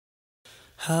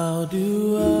How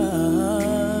do I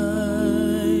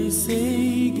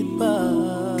say goodbye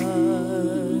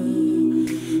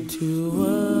to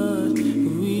what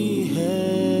we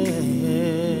had?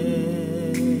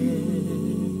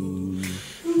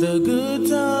 The good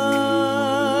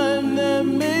time that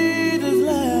made us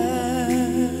laugh,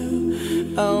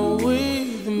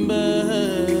 outweigh them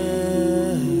bad.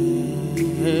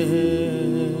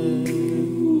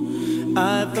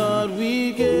 I thought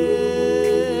we'd get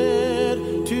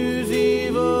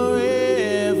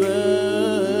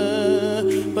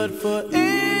but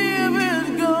forever's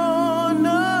gone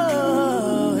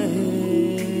away.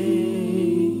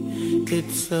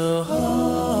 It's so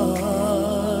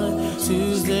hard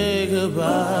to say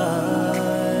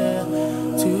goodbye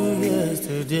to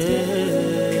yesterday.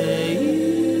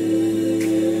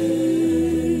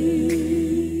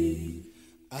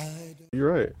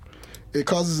 You're right. It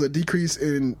causes a decrease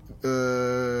in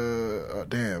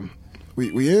damn.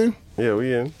 We in? Yeah,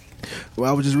 we in. Well,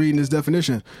 I was just reading this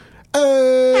definition. I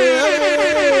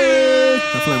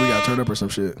feel like we got turned up or some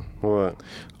shit. What?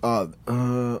 I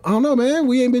don't know, man.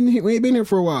 We ain't been here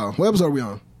for a while. What episode are we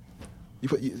on? You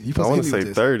I want to say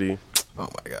 30. Oh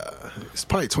my god, it's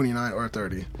probably 29 or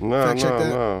 30. No, Fact check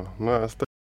that. No, it's 30.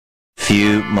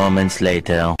 Few moments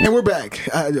later. And we're back.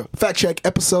 Fact check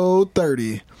episode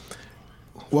 30.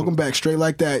 Welcome back, straight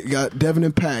like that. You got Devin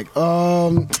and Pac.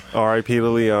 R.I.P. to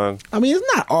Leon. I mean, it's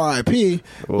not R.I.P.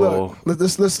 Whoa. Look,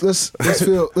 let's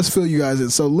fill you guys in.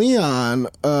 So Leon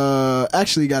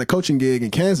actually got a coaching gig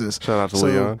in Kansas. Shout out to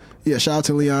Leon. Yeah, shout out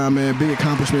to Leon, man. Big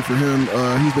accomplishment for him.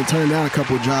 He's been turning down a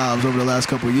couple of jobs over the last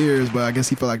couple of years, but I guess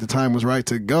he felt like the time was right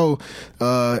to go.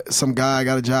 Some guy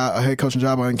got a head coaching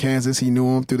job out in Kansas. He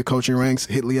knew him through the coaching ranks,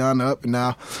 hit Leon up, and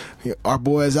now our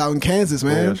boy is out in Kansas,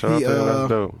 man. Yeah, shout out to him. That's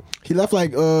dope. He left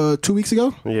like 2 weeks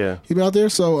ago. Yeah, he been out there.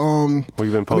 So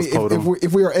we've been postponing.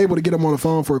 If we are able to get him on the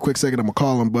phone for a quick second, I'm gonna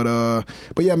call him. But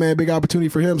yeah, man, big opportunity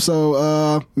for him.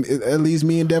 So at least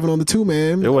me and Devin on the two,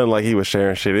 man. It wasn't like he was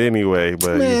sharing shit anyway,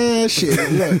 but man, shit.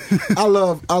 Look,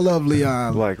 I love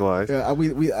Leon. Likewise. Yeah, I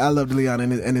loved Leon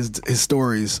and his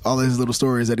stories, all of his little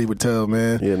stories that he would tell,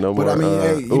 man. Yeah, no more. But I mean,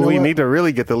 hey, we need to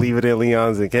really get to Leave It in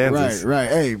Leon's in Kansas. Right.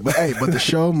 Hey, but the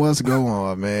show must go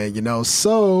on, man. You know,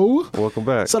 so welcome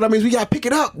back. So that means we gotta pick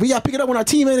it up. We gotta pick it up when our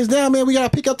teammate is down, man. We gotta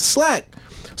pick up the slack.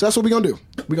 So that's what we're gonna do.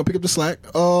 We're gonna pick up the slack.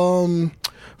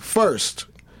 First,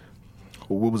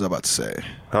 what was I about to say?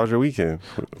 How was your weekend?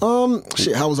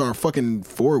 Shit, how was our fucking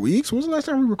 4 weeks? When was the last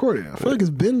time we recorded? I feel like it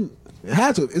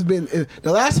had to.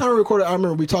 The last time we recorded, I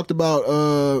remember we talked about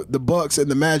the Bucks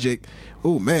and the Magic.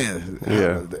 Oh man,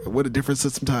 yeah, what a difference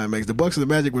some time makes. The Bucks and the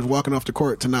Magic was walking off the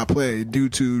court to not play due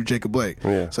to Jacob Blake.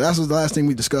 Yeah. So that was the last thing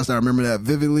we discussed. I remember that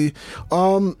vividly.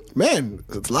 Man,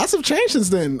 lots have changed since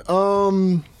then.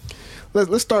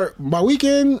 Let's start. My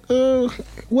weekend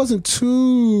wasn't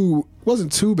too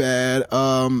bad.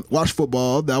 Watched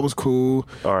football. That was cool.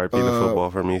 R.I.P. to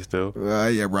football for me still.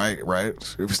 Yeah, right. We're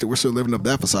still living up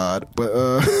that facade, but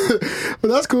but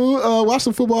that's cool. Watched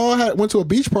some football. Went to a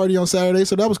beach party on Saturday,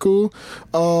 so that was cool.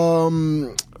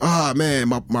 Man,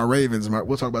 my Ravens.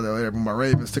 We'll talk about that later. But my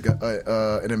Ravens took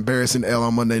an embarrassing L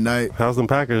on Monday night. How's the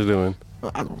Packers doing?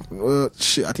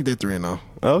 Shit, I think they're 3-0.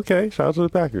 Okay, shout out to the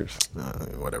Packers.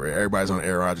 Whatever. Everybody's on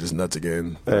Aaron Rodgers nuts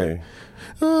again. Hey,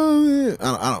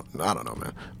 I don't know,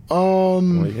 man. Why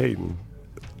you hating?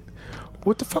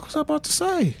 What the fuck was I about to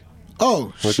say?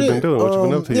 Oh, what shit. You been doing? What you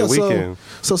been up to your weekend?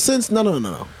 So since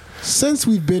no. Since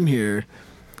we've been here,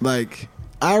 like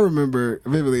I remember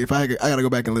vividly. If I gotta go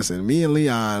back and listen. Me and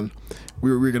Leon,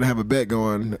 we were gonna have a bet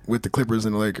going with the Clippers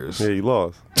and the Lakers. Yeah, you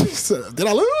lost. Did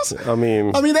I lose? I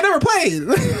mean, they never played.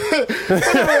 they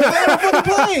never fucking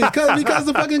played because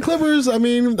the fucking Clippers. I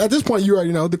mean, at this point, you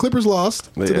already know the Clippers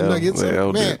lost to the Nuggets.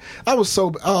 Man, that was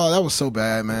so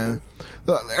bad, man.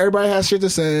 Look, everybody has shit to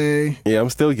say. Yeah, I'm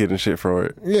still getting shit for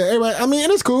it. Yeah, everybody. I mean,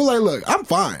 and it's cool. Like, look, I'm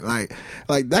fine. Like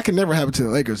that could never happen to the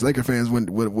Lakers. Laker fans would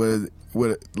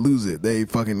lose it. They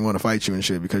fucking want to fight you and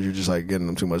shit because you're just like getting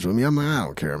them too much with me. I'm like, I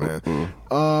don't care, man.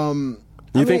 Mm-hmm.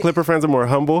 You think Clipper fans are more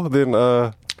humble than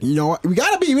You know what? We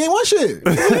gotta be. We ain't one shit.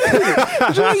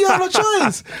 You have no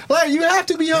choice. Like, you have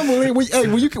to be humble.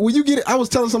 When you get it, I was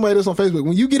telling somebody this on Facebook.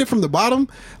 When you get it from the bottom,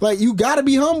 like, you gotta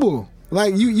be humble.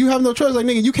 Like, you have no choice. Like,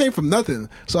 nigga, you came from nothing.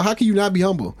 So how can you not be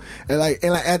humble? And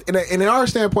in our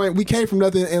standpoint, we came from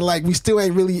nothing, and like, we still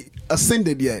ain't really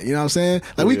ascended yet. You know what I'm saying?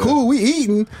 Like, we cool, we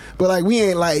eating, but like, we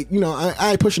ain't like, you know,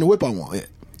 I ain't pushing the whip on one yet.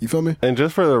 You feel me? And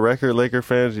just for the record, Laker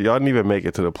fans, y'all didn't even make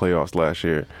it to the playoffs last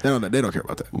year. They don't care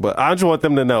about that. But I just want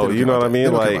them to know. You know what I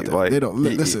mean? They don't.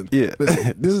 Listen. Yeah.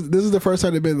 Listen, this is the first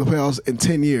time they've been in the playoffs in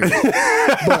 10 years.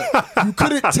 But you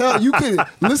couldn't tell. You could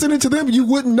listening to them. You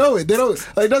wouldn't know it. They don't.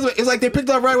 Like it's like they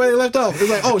picked up right where they left off. It's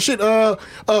like, oh shit,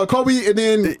 Kobe, and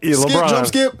then jump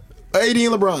skip. AD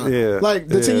and LeBron. Yeah. Like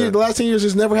the last 10 years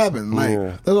just never happened. Like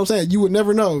that's what I'm saying. You would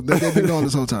never know that they've been gone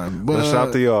this whole time. But shout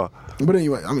out to y'all. But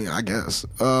anyway, I mean, I guess.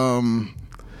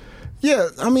 Yeah,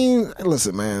 I mean,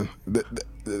 listen, man.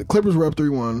 The Clippers were up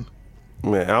 3-1.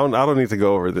 Man, I don't need to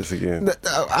go over this again.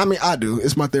 I mean, I do.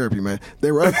 It's my therapy, man.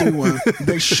 They were up 3-1.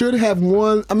 They should have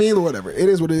won. I mean, whatever. It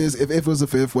is what it is. If it was the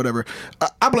fifth, whatever.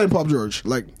 I blame Paul George.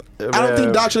 Like, man, I don't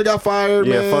think Doc should have got fired.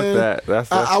 Yeah, man. fuck that.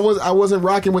 That's I wasn't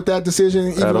rocking with that decision.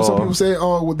 Even though some people say,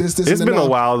 "Oh, well, this." It's been a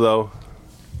while though.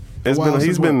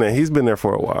 He's been there. He's been there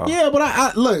for a while. Yeah, but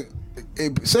I look.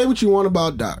 Say what you want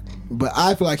about Doc, but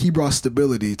I feel like he brought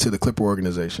stability to the Clipper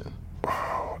organization.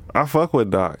 I fuck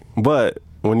with Doc, but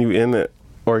when you in the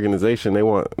organization, they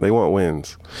want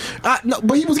wins. No,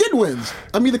 but he was getting wins.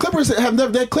 I mean, the Clippers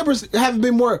haven't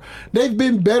been more. They've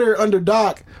been better under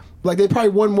Doc. Like, they probably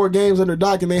won more games under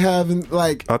Doc than they have in,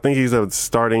 like... I think he's a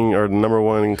starting or number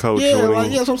one coach. Yeah,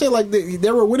 like, that's what I'm saying. Like, they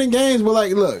were winning games, but,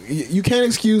 like, look, you can't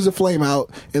excuse a flame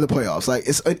out in the playoffs. Like,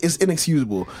 it's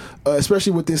inexcusable,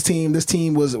 especially with this team. This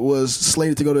team was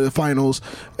slated to go to the finals.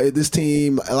 This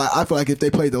team, I feel like if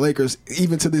they played the Lakers,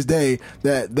 even to this day,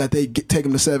 that they take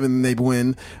them to 7 and they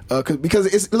win.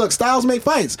 Because, look, styles make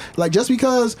fights. Like, just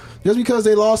because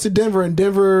they lost to Denver and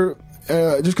Denver...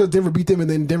 just because Denver beat them and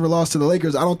then Denver lost to the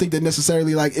Lakers, I don't think that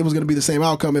necessarily like it was going to be the same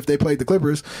outcome if they played the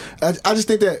Clippers. I just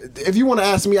think that if you want to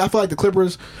ask me, I feel like the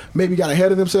Clippers maybe got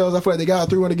ahead of themselves. I feel like they got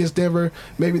a 3-1 against Denver.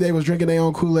 Maybe they was drinking their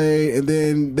own Kool-Aid and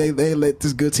then they let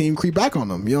this good team creep back on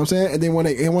them. You know what I'm saying? And then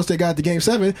once they got to Game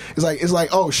 7, it's like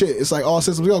oh shit, it's like all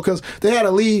systems go because they had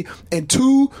a lead in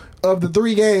 2 of the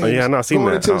 3 games. Oh, yeah, I've seen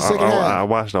that. Into the second half. I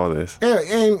watched all this. Yeah,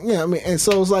 I mean, and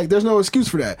so it's like there's no excuse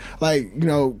for that. Like, you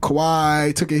know,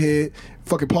 Kawhi took a hit.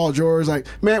 Fucking Paul George, like,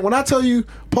 man, when I tell you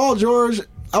Paul George,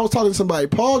 I was talking to somebody.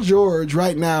 Paul George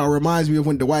right now reminds me of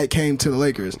when Dwight came to the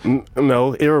Lakers.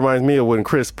 No, it reminds me of when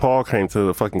Chris Paul came to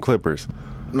the fucking Clippers.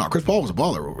 No, Chris Paul was a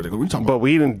baller. What are you talking about? But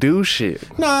we didn't do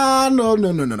shit. Nah, no.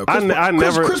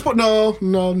 Chris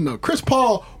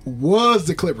Paul was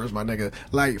the Clippers, my nigga.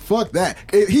 Like, fuck that.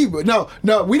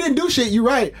 No, we didn't do shit. You're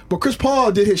right, but Chris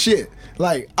Paul did his shit.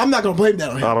 Like, I'm not gonna blame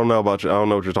that on him. I don't know about you. I don't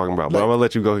know what you're talking about, but I'm gonna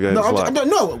let you go ahead. No,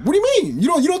 what do you mean? You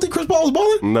don't think Chris Paul was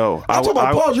balling? No, I'm talking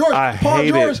about Paul George. I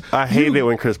hated it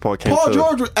when Chris Paul came. Paul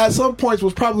George at some points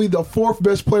was probably the 4th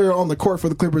best player on the court for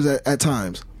the Clippers at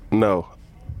times. No,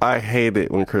 I hate it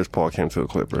when Chris Paul came to the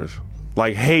Clippers.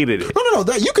 Like, hated it. No.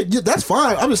 That's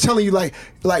fine. I'm just telling you, like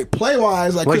play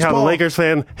wise, like Chris how Paul, the Lakers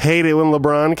fan hated when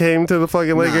LeBron came to the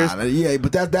fucking Lakers. Yeah,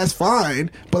 but that's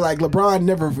fine. But like LeBron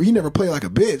never played like a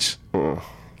bitch. You know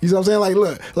what I'm saying? Like,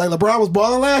 look, like LeBron was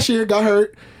balling last year, got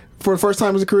hurt for the first time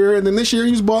in his career, and then this year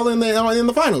he was balling in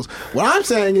the finals. What I'm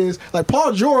saying is, like,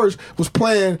 Paul George was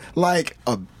playing like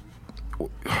a.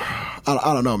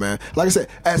 I don't know, man. Like I said,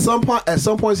 at some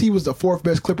points he was the 4th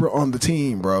best Clipper on the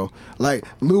team, bro. Like,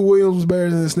 Lou Williams was better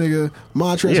than this nigga.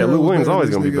 Montrezl Yeah, Lou Williams was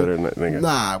always gonna nigga. be better than that nigga.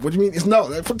 Nah, what do you mean?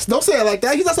 Don't say it like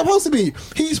that. He's not supposed to be.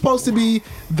 He's supposed to be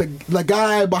the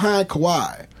guy behind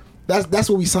Kawhi. That's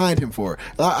what we signed him for.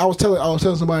 I was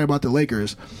telling somebody about the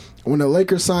Lakers. When the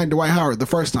Lakers signed Dwight Howard the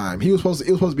first time, it was supposed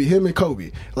to be him and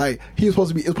Kobe. Like, it was supposed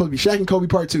to be Shaq and Kobe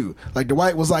part 2. Like,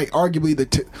 Dwight was like arguably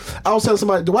I was telling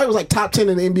somebody Dwight was like top 10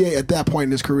 in the NBA at that point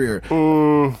in his career.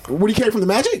 When he came from the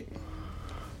Magic.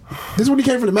 This is when he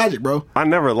came from the Magic, bro. I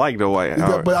never liked Dwight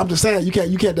Howard. But I'm just saying, you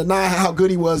can't deny how good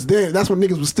he was then. That's when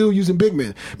niggas was still using big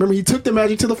men. Remember, he took the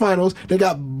Magic to the finals. They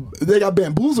got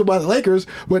bamboozled by the Lakers,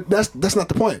 but that's not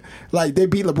the point. Like, they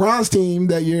beat LeBron's team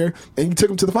that year, and he took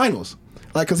them to the finals.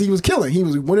 Like, because he was killing. He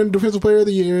was winning Defensive Player of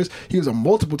the Years. He was a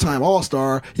multiple-time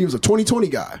All-Star. He was a 2020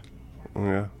 guy.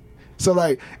 Yeah. So,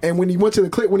 like, and when he went to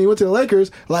the Lakers,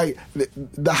 like,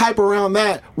 the hype around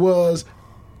that was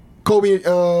Kobe and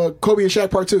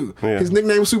Shaq part 2. Yeah. His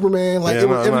nickname was Superman. Like,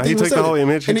 everything he was took the whole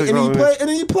image. And then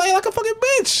he played like a fucking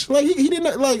bitch. Like, he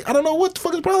didn't, like, I don't know what the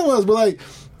fuck his problem was, but, like,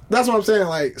 that's what I'm saying.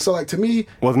 Like, so, like, to me,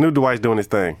 well, the new Dwight's doing his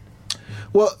thing.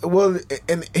 Well,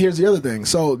 and here's the other thing.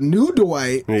 So new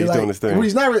Dwight, Yeah, he's like, doing his thing. well,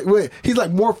 he's not. He's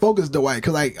like more focused Dwight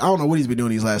because like I don't know what he's been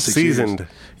doing these last 6 years. Seasoned.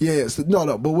 Yes,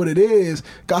 no. But what it is,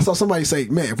 I saw somebody say,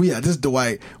 "Man, if we had this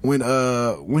Dwight when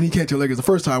he came to the Lakers the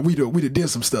first time, we'd did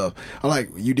some stuff." I'm like,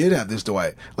 "You did have this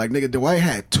Dwight. Like, nigga, Dwight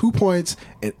had 2 points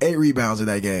and 8 rebounds in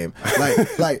that game.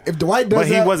 Like if Dwight does But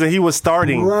he that, wasn't. He was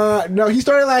starting. Right. No, he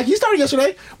started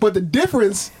yesterday. But the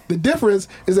difference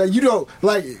is that you don't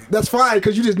like. That's fine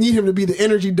because you just need him to be the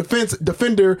energy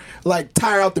defender, like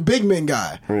tire out the big men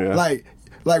guy. Yeah.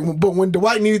 But when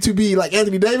Dwight needed to be like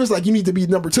Anthony Davis, like you need to be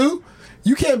number 2.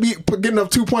 You can't be getting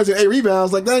up 2 points and 8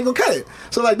 rebounds. Like that ain't gonna cut it.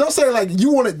 So like, don't say like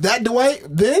you wanted that Dwight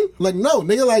then. Like no,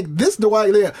 nigga, like this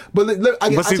Dwight there. But look, I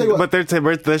tell you what. But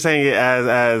they're saying it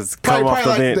as come off the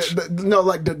like bench.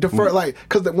 defer like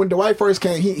because when Dwight first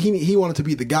came, he wanted to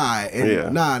be the guy,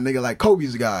 and nah, nigga, like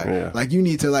Kobe's the guy. Yeah. Like you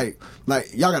need to like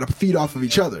y'all got to feed off of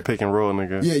each other. Pick and roll,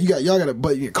 nigga. Yeah, y'all got to.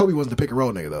 But Kobe wasn't the pick and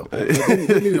roll nigga though.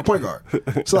 They needed a point guard.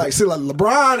 So like, see, like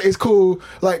LeBron is cool.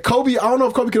 Like Kobe, I don't know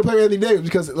if Kobe could have played Anthony Davis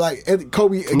because like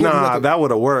Kobe. Again, Nah, that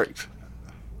would have worked.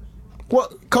 Well,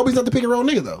 Kobe's not the pick and roll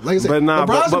nigga though. Like I said, But nah,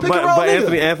 LeBron's the pick and roll but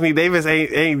nigga. Anthony Davis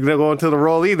ain't going to the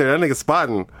role either. That nigga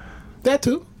spotting. That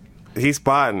too. He's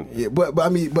spotting. Yeah, but I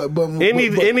mean, but Any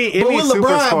with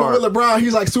superstar. LeBron,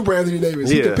 he's like super Anthony Davis.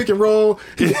 He Yeah. can pick and roll,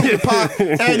 he can pick and pop,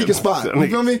 and he can spot. You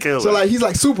feel me? Killer. So like, he's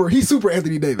super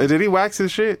Anthony Davis. Did he wax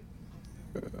his shit?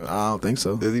 I don't think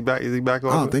so. Is he back? Is he back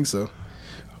on? I don't think so.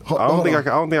 I don't think I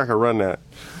can run that.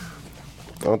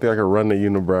 I don't think I can run the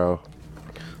unibrow.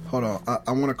 Hold on.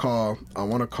 I want to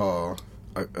call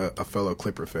a fellow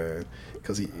Clipper fan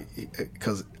because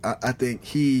I think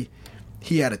he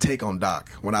had a take on Doc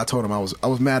when I told him I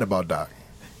was mad about Doc,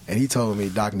 and he told me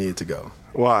Doc needed to go.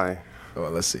 Why?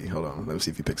 Well, let's see. Hold on. Let me see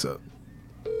if he picks up.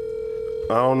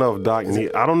 I don't know if Doc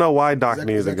need. I don't know why Doc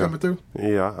needs to that go. coming through?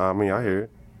 Yeah, I mean I hear it.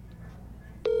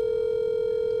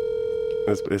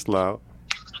 It's loud.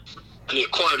 I need a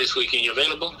corner this weekend. You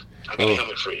available? I got a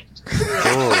helmet for you.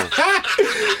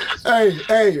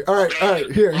 Hey, all right,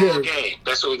 here. Okay,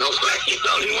 that's what we go for. You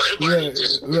don't even worry about it.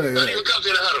 Just don't even come to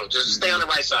the huddle. Just stay on the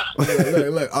right side.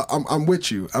 Look, I'm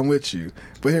with you.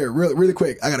 But here, really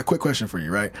quick, I got a quick question for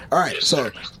you, right? All right, Yes, so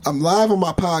sir. I'm live on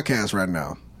my podcast right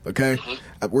now. Okay,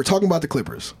 we're talking about the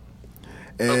Clippers,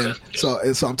 and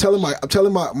Okay. so I'm telling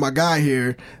my guy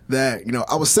here that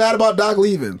I was sad about Doc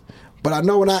leaving, but I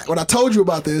know when I told you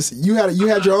about this, you had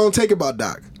your own take about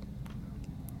Doc,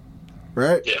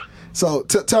 right? Yeah. So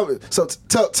tell him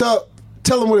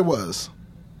what it was.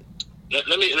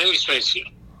 Let me explain to you.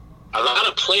 A lot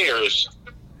of players,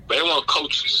 they want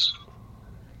coaches.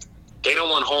 They don't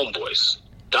want homeboys.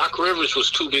 Doc Rivers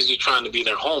was too busy trying to be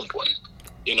their homeboy.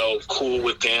 Cool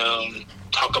with them,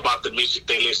 talk about the music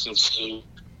they listen to,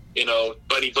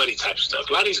 buddy type stuff.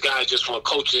 A lot of these guys just want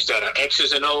coaches that are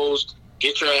X's and O's,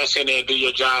 get your ass in there and do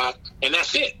your job, and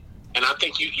that's it. And I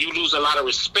think you lose a lot of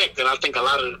respect, and I think a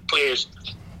lot of the players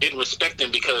didn't respect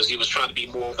him because he was trying to be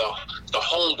more of the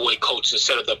homeboy coach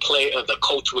instead of the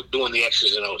coach with doing the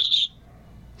X's and O's.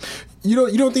 You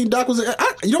don't think Doc was an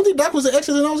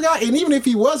X's and O's guy? And even if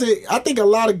he wasn't, I think a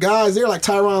lot of guys there, like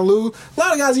Tyronn Lue, a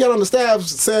lot of guys he had on the staff,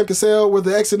 Sam Cassell, were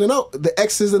the X's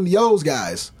and the O's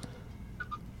guys.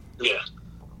 Yeah.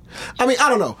 I mean, I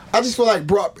don't know. I just feel like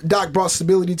Doc brought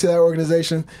stability to that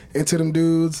organization and to them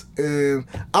dudes, and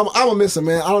I'm gonna miss him,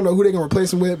 man. I don't know who they gonna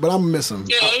replace him with, but I'm gonna miss him.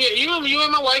 Yeah, you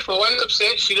and my wife. My wife's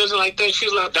upset. She doesn't like that.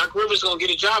 She's like, Doc Rivers gonna get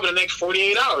a job in the next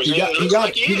 48 hours. He got it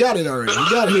already. He got it.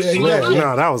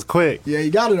 No, that was quick. Yeah, he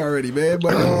got it already, man.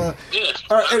 But Yeah.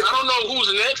 all right, I don't know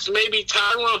who's next. Maybe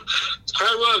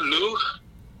Tyronn Lue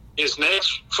is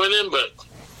next for them, but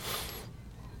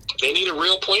they need a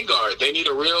real point guard. They need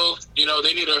a real, they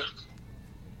need a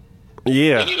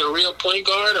real point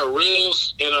guard,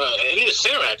 they need a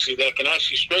center actually that can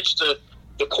actually stretch the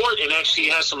court and actually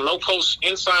has some low post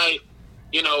inside,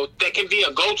 that can be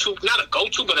a go-to, not a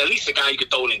go-to, but at least a guy you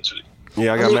could throw it into.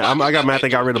 Yeah, I got mad they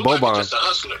got rid of Boban. Just a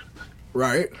hustler.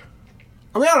 right.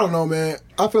 I mean, I don't know, man.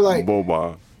 I feel like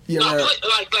Boban. yeah, No, right.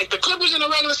 like the Clippers in the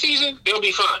regular season, they'll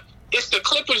be fine. It's the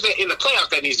Clippers that in the playoffs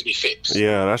that needs to be fixed.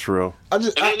 Yeah, that's real. And they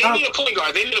need a point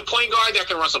guard. They need a point guard that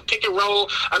can run some pick and roll.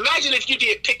 Imagine if you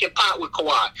did pick and pop with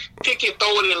Kawhi. Pick and throw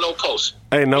it in low post.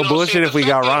 Hey, no You know what I'm bullshit saying? if we The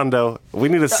got fact that- Rondo. We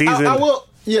need a season. I will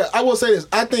say this.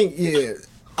 I think Chris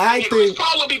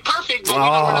Paul would be perfect. But we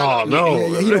know we're not gonna no. get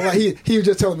it. Yeah, he don't like, he was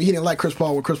just telling me he didn't like Chris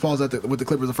Paul when Chris Paul was with the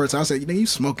Clippers the first time. I said, you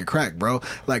smoking crack, bro.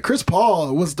 Like Chris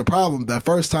Paul was the problem that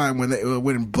first time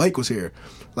when Blake was here.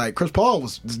 Like Chris Paul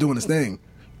was doing his thing.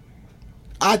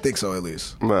 I think so, at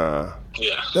least. Nah.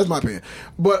 Yeah. That's my opinion.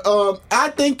 But I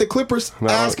think the Clippers,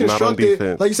 Not as on constructed,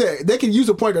 defense. like you said, they can use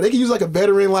a point guard. They can use like a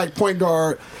veteran like point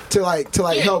guard to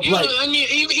help. You Like, know, I mean,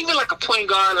 even like a point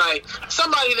guard, like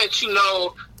somebody that you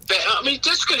know that. I mean,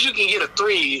 just because you can hit a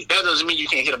three, that doesn't mean you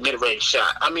can't hit a mid-range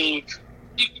shot. I mean,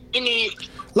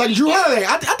 like Drew Holiday.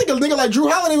 I think a nigga like Drew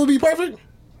Holiday would be perfect.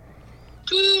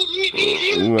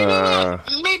 Nah.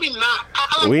 Maybe not.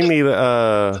 I We need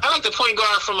a. I like the point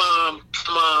guard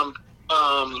from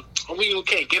we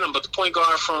can't get him, but the point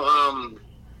guard from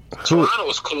Toronto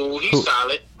was cool. He's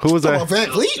solid. Who was Oh, that? Van You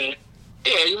know what I'm Vliet? saying?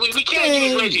 Yeah, we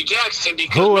can't use Reggie Jackson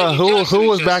because Who Reggie Jackson who is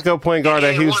was just- backup point guard at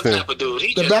he ain't Houston? One type of dude.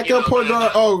 He The just, backup point man,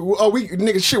 guard. Oh, we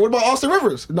nigga shit. What about Austin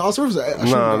Rivers? No, Austin Rivers.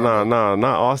 Nah, not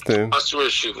Austin. Austin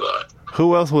Rivers shoot guard.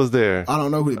 Who else was there? I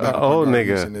don't know who the backup old point guard nigga.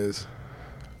 Houston is.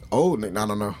 Old nigga. I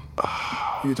don't know.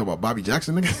 You talking about Bobby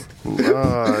Jackson, nigga?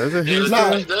 Is it Houston?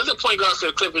 The other point guard for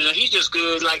the Clippers, and he's just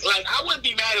good. Like I wouldn't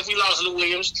be mad if we lost Lou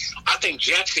Williams. I think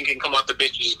Jackson can come off the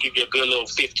bench and just give you a good little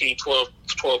 15, 12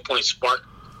 point spark.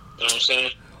 You know what I'm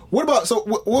saying? What about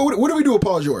what do we do with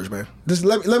Paul George, man? Just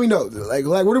let me know. Like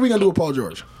what are we gonna do with Paul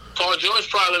George? Paul George's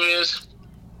problem is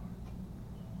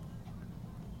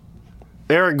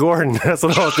Eric Gordon. That's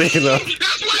what I was thinking of.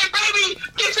 that's right, baby.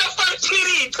 Get your first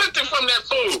TD. Took them from that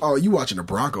fool. Oh, you watching the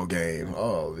Bronco game?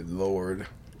 Oh Lord.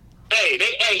 Hey,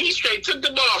 he straight took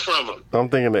the ball from him. I'm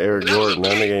thinking of Eric Gordon.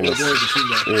 That nigga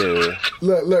ain't.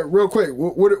 Yeah. Look, real quick.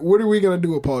 What are we gonna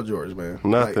do with Paul George, man?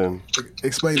 Nothing. Like,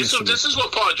 explain this to me. This is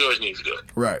what Paul George needs to do.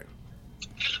 Right.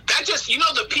 That just,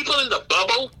 the people in the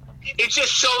bubble, it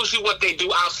just shows you what they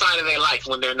do outside of their life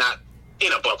when they're not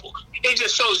in a bubble. It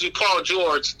just shows you Paul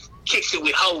George kicks it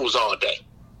with hoes all day.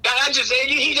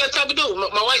 He's that type of dude.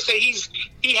 My wife said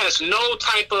he has no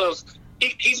type of,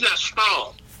 he's not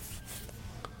strong.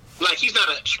 Like, he's not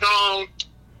a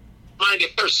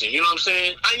strong-minded person, you know what I'm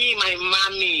saying? I need my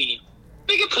mommy.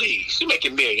 Nigga, please. You're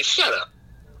making millions. Shut up.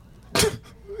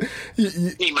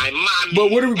 Need my mommy.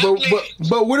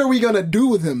 But what are we gonna do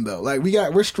with him though? Like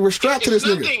we're strapped to this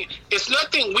nigga. It's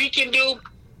nothing we can do.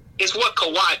 It's what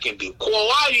Kawhi can do.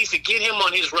 Kawhi needs to get him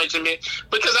on his regimen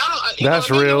because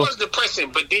That's real. It was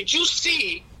depressing. But did you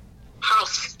see how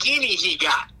skinny he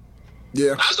got?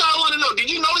 Yeah. That's all I want to know. Did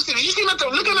you notice it? Did you see him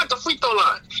looking at the free throw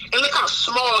line and look how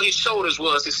small his shoulders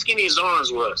was, as skinny his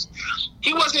arms was.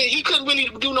 He couldn't really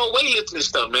do no weightlifting and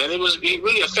stuff, man. It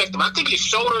really affected him. I think his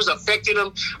shoulders affected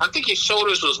him. I think his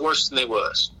shoulders was worse than they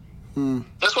was.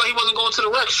 That's why he wasn't going to the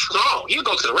rack strong. He'd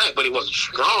go to the rack, but he wasn't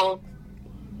strong.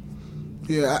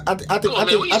 Yeah, I think Paul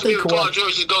Kawhi.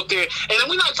 George should go there, and then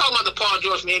we're not talking about the Paul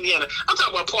George from Indiana. I'm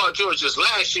talking about Paul George just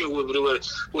last year with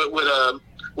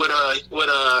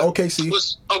OKC.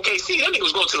 OKC, that nigga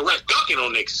was going to the rack dunking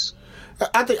on niggas.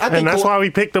 I think And that's Kawhi, why we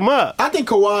picked him up. I think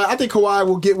Kawhi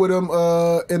will get with him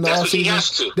in the That's what he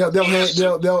has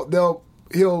offseason. to.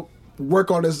 He'll work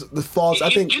on the faults. I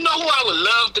think You know who I would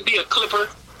love to be a Clipper?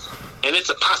 And it's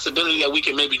a possibility that we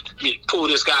can maybe pull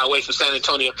this guy away from San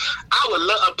Antonio. I would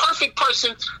love a perfect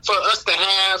person for us to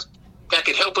have that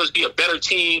could help us be a better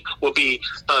team would be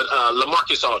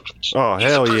LaMarcus Aldridge. Oh, He's a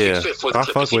hell perfect yeah. fit for the I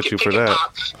Clippers. fuck with He you can for pick and that.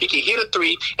 pop, he can hit a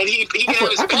three, and he can have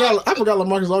his I forgot back.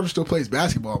 LaMarcus Aldridge still plays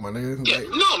basketball, my nigga. Yeah,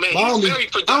 no, man, I don't he's very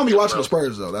productive. I don't be watching bro. the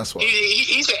Spurs though. That's why.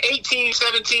 He's an 18,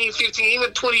 17, 15, even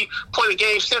 20-point a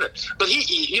game center. But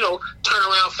he turn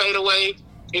around, fade away,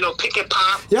 pick and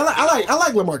pop. Yeah, I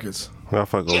like LaMarcus. I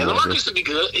fuck with Yeah, him. LaMarcus would be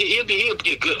good. He'll be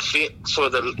a good fit for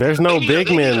the. There's no they need big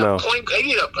they men, need a though. They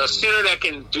need a center that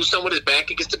can do something with his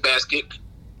back against the basket.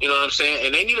 You know what I'm saying?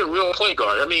 And they need a real point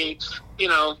guard. I mean,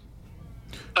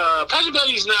 Patrick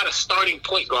Beverly's not a starting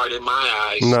point guard in my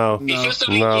eyes. No.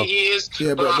 Defensively, No. he is,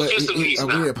 Yeah, but but offensively, he's we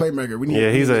need a not. playmaker. We need.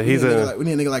 Yeah, he's a- we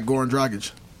need a nigga like Goran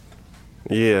Dragic.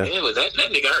 Yeah. Yeah, but that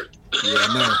nigga hurt. Yeah,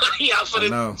 I know. He out for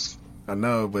the. I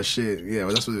know, but shit, yeah,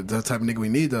 well, that's what the type of nigga we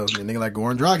need though. A nigga like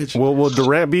Goran Dragic. Will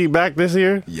Durant be back this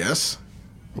year? Yes.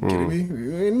 You kidding me?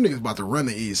 Them niggas about to run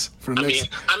the East for the next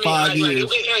I mean, 5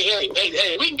 years.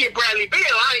 Hey, we can get Bradley Beal.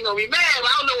 I ain't gonna be mad. But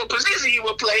I don't know what position he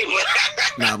would play.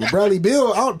 Nah, but Bradley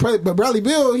Beal, but Bradley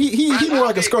Beal, he more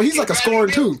like a scorer. He's like a scorer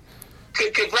too.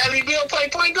 Could Bradley Beal play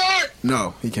point guard?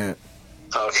 No, he can't.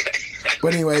 Okay.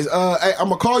 But anyways, hey, I'm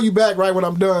gonna call you back right when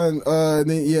I'm done.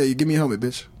 Then yeah, you give me a helmet,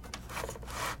 bitch.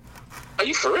 Are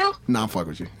you for real? Nah, I'm fucking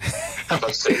with you. I'm about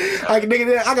to say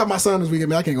that. I got my son this weekend,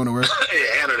 man. I can't go nowhere.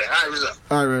 Yeah, handle that. All right, what's up?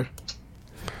 All right,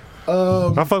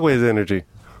 man. I fuck with his energy.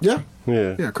 Yeah.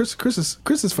 Yeah. Yeah, Chris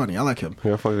is funny. I like him.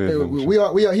 Yeah, I fuck with his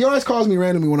energy. He always calls me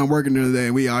randomly when I'm working during the day,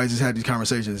 and we always just had these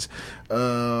conversations.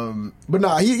 But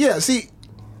nah,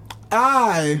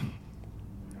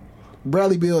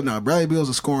 Bradley Beal. No, Bradley Beal's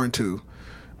a scoring too.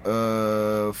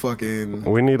 fucking.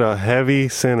 We need a heavy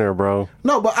center, bro.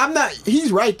 No, but I'm not.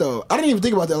 He's right though. I didn't even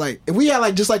think about that. Like, if we had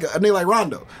like just like a nigga like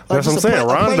Rondo, like That's what I'm saying, a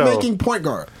Rondo. playmaking point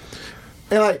guard,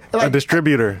 and like A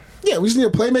distributor. yeah, we just need a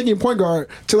playmaking point guard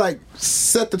to like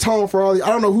set the tone for all the. I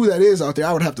don't know who that is out there.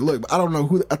 I would have to look, but I don't know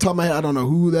who. I top of my head, I don't know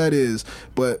who that is,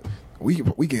 but we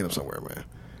get him somewhere, man.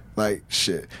 Like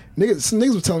shit,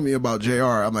 niggas was telling me about JR.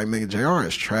 I'm like, nigga, JR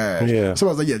is trash. Yeah.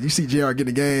 Somebody's like, yeah, you see JR get in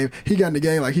the game. He got in the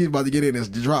game like he's about to get in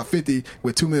and drop 50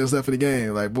 with 2 minutes left in the game.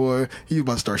 Like, boy, he was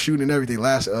about to start shooting and everything.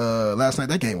 Last night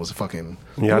that game was a fucking.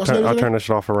 Yeah, I turned that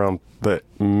shit off around the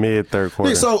mid third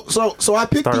quarter. Yeah, so I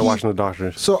picked Started the watching Heat. the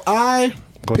Dodgers. So I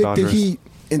Go picked Dodgers. the Heat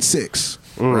in 6,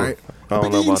 right? I don't picked know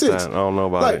the Heat in about 6. that. I don't know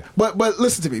about Like, it. but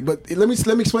listen to me. But let me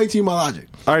explain to you my logic.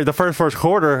 All right, the first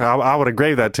quarter, I would have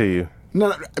gave that to you.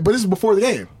 No, but this is before the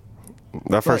game.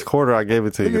 That first Like- quarter, I gave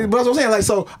it to you. But that's what I'm saying. Like,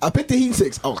 so I picked the Heat in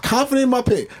 6. I was confident in my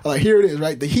pick. Like, here it is,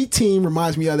 right? The Heat team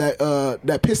reminds me of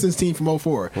that Pistons team from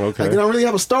 04. Okay. Like, they don't really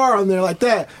have a star on there like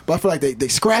that, but I feel like they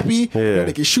scrappy. Yeah. You know,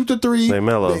 they can shoot the three. They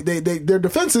mellow. They're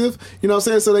defensive. You know what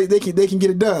I'm saying? So they can get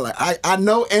it done. Like I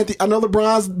know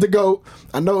LeBron's the GOAT.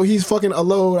 I know he's fucking a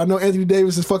load. I know Anthony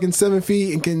Davis is fucking 7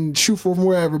 feet and can shoot from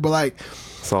wherever. But like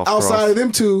Soft outside cross. of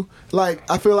them two, like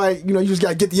I feel like you just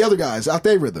gotta get the other guys out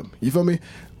their rhythm. You feel me?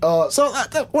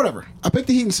 Whatever. I picked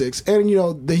the Heat in 6, and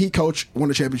the Heat coach won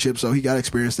the championship, so he got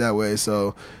experience that way.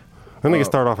 So That nigga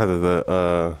start off as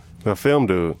the film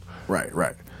dude.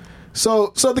 right.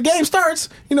 So the game starts.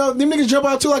 Them niggas jump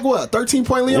out to like what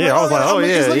 13-point lead. I'm Yeah, I was like, oh,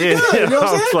 it's yeah, looking yeah. good. You know what I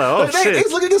I'm was saying? like, oh, shit.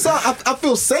 It's looking good. So I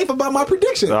feel safe about my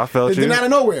prediction. I felt and then you. out of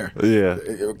nowhere, Yeah.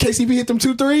 KCP hit them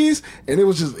 2 threes, and it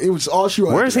was all she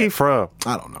wrote. Where's he from?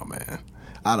 I don't know, man.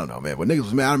 But niggas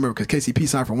was mad. I remember because KCP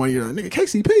signed for 1 year. Nigga,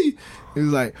 KCP, he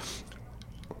was like,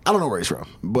 I don't know where he's from,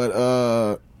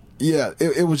 but yeah,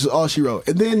 it was just all she wrote.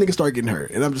 And then niggas started getting hurt,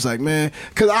 and I'm just like, man,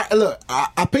 because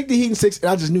I picked the Heat in 6, and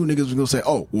I just knew niggas was gonna say,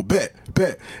 oh, well, bet.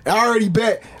 And I already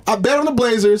bet. I bet on the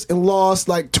Blazers and lost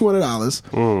like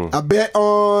 $200. I bet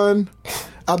on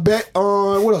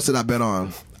what else did I bet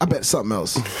on? I bet something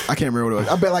else. I can't remember what it was.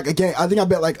 I bet like a game. I think I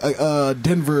bet like a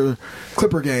Denver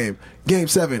Clipper game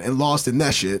 7, and lost in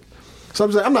that shit. So I'm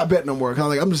just like, I'm not betting no more.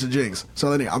 Cause I'm just a jinx.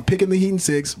 So then I'm picking the Heat in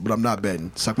 6, but I'm not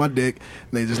betting. Suck my dick, and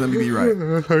they just let me be right.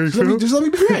 Just let me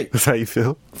be right. That's how you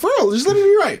feel? For real, just let me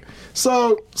be right.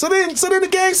 So then the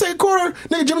game second quarter,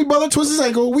 nigga Jimmy Butler twists his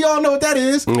ankle. We all know what that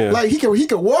is. Yeah. Like he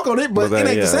could walk on it, but it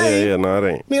ain't the same. Yeah, no, it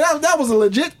ain't. I mean, that was a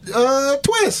legit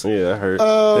twist. Yeah, it hurt.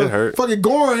 It hurt. Fucking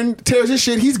Goran tears his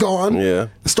shit. He's gone. Yeah.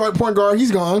 Starting point guard,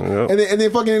 he's gone. Yep. And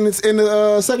then fucking in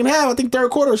the second half, I think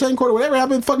third quarter or second quarter, whatever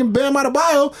happened, fucking Bam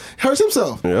Adebayo hurts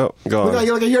himself. Yep, gone. Look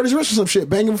like he hurt his wrist or some shit,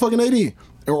 banging fucking AD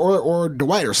or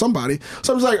Dwight or somebody.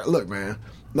 So I'm just like, look, man.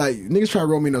 Like, niggas try to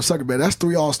roll me no sucker bet. That's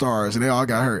 3 All-Stars, and they all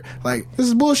got hurt. Like, this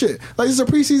is bullshit. Like, this is a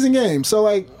preseason game. So,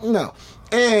 like, no.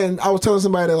 And I was telling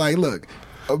somebody that, like, look.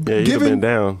 Yeah, you'd have been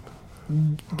down.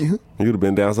 You'd have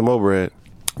been down some overhead.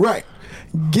 Right.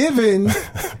 Given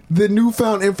the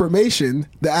newfound information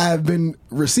that I have been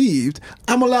received,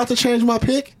 I'm allowed to change my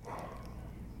pick.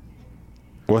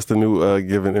 What's the new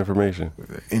given information?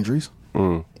 Injuries.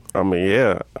 I mean,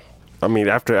 yeah. I mean,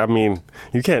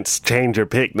 you can't change your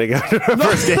pick, nigga, after the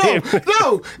first game.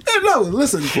 No.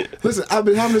 Listen. I've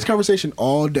been having this conversation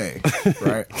all day,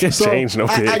 right? Can't change no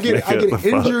pick. I get it. nigga. The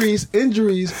fuck?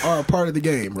 Injuries are a part of the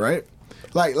game, right?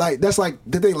 Like that's like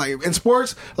the thing. Like in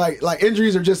sports, like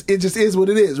injuries are just is what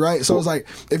it is, right? So it's like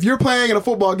if you're playing in a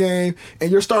football game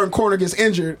and your starting corner gets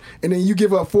injured and then you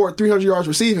give up 300 yards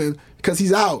receiving because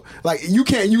he's out, like you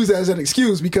can't use that as an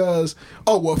excuse because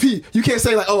you can't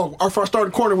say like our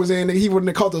starting corner was in and he wouldn't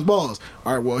have caught those balls.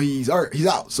 All right, well he's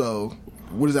out. So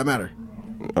what does that matter?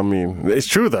 I mean, it's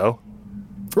true though.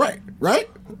 Right.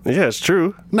 Yeah, it's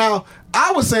true. Now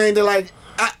I was saying that like.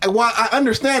 While I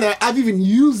understand that, I've even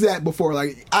used that before.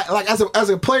 Like as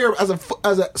a player, as a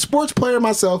sports player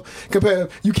myself,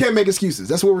 competitive, you can't make excuses.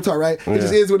 That's what we're talking, right? It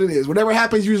just is what it is. Whatever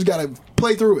happens, you just gotta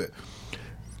play through it.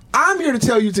 I'm here to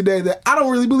tell you today that I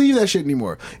don't really believe that shit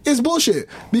anymore. It's bullshit.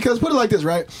 Because put it like this,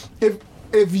 right? If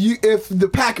the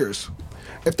Packers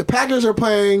are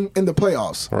playing in the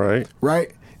playoffs,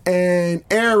 right, and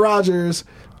Aaron Rodgers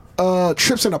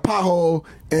trips in a pothole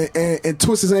and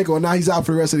twists his ankle, and now he's out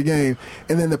for the rest of the game.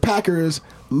 And then the Packers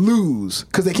lose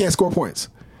because they can't score points.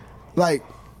 Like,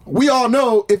 we all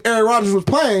know if Aaron Rodgers was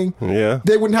playing,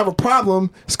 they wouldn't have a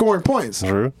problem scoring points.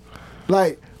 True.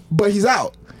 Like, but he's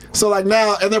out. So, like,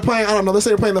 now, and they're playing, I don't know, let's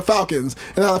say they're playing the Falcons,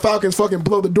 and now the Falcons fucking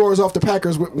blow the doors off the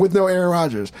Packers with no Aaron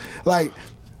Rodgers. Like,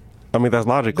 I mean, that's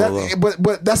logical, though.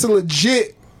 but that's a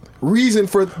legit reason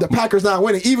for the Packers not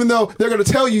winning, even though they're going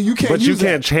to tell you can't. But use you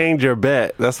can't that. change your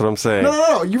bet. That's what I'm saying.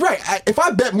 No. You're right. If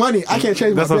I bet money, I can't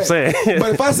change my bet. That's what I'm saying.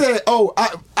 But if I said,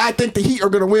 I think the Heat are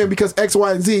going to win because X,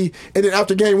 Y, and Z, and then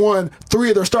after game 1, 3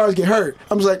 of their stars get hurt,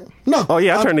 I'm just like, no. Oh,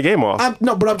 yeah, I turned the game off.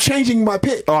 But I'm changing my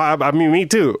pick. Oh, I mean, me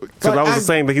too. Because I was just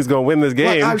saying that he's going to win this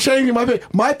game. I'm changing my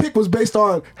pick. My pick was based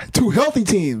on 2 healthy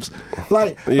teams.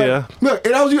 Yeah. Look,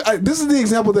 and this is the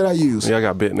example that I use. Yeah, I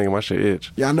got bit, nigga. My shit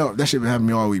itch. Yeah, I know. That shit been happening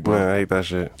to me all week, bro. Man, I hate that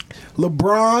shit.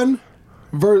 LeBron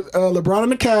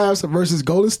and the Cavs versus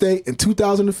Golden State in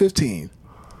 2015.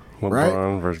 LeBron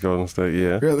Right? versus Golden State,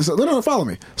 yeah. So, no, follow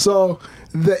me. So,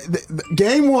 the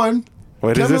game 1.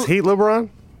 Wait, is this Heat LeBron?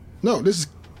 No, this is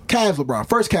Cavs LeBron.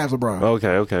 First Cavs LeBron.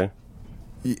 Okay.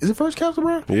 Is it first Cavs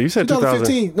LeBron? Yeah, you said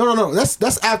 2015. No.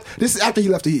 That's after. This is after he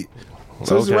left the Heat.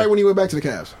 So this is Okay. right when he went back to the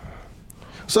Cavs.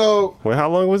 So Wait, how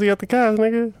long was he at the Cavs,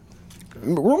 nigga?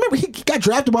 remember, he got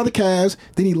drafted by the Cavs.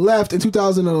 Then he left in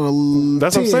 2011.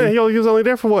 That's what I'm saying. He was only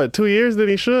there for what, 2 years? Then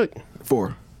he shook?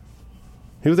 4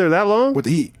 He was there that long? with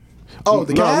the Heat. Oh,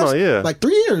 the No, Cavs? no, yeah. Like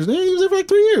 3 years. He was there for like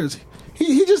 3 years.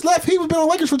 He just left. He was been on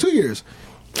Lakers for 2 years.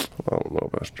 I don't know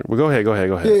if that's true. Well, go ahead.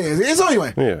 Yeah. So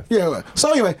anyway. Yeah.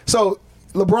 So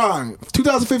LeBron,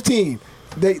 2015,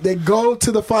 they go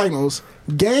to the finals.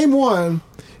 Game 1,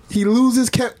 he loses.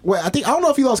 I don't know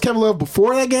if he lost Kevin Love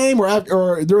before that game or after,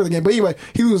 or during the game. But anyway,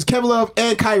 he loses Kevin Love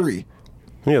and Kyrie.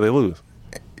 Yeah, they lose.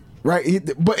 Right.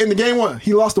 But in the game 1,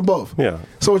 he lost them both. Yeah.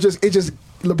 So it's just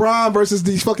LeBron versus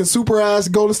these fucking super ass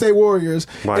Golden State Warriors,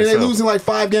 and they Myself. lose in like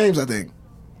 5 games, I think.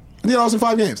 They lost in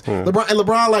 5 games.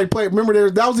 LeBron like played. Remember,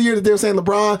 that was the year that they were saying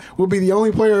LeBron would be the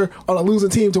only player on a losing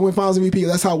team to win Finals MVP.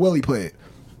 That's how well he played.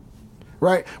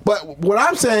 Right, but what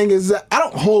I'm saying is that I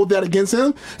don't hold that against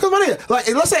him. Because my nigga, like,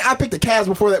 let's say I picked the Cavs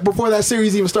before that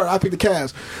series even started. I picked the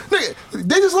Cavs. Nigga,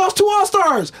 they just lost 2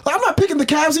 All-Stars. Like, I'm not picking the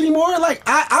Cavs anymore. Like,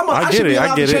 I should be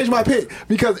allowed to change my pick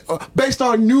because based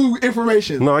on new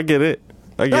information. No, I get it.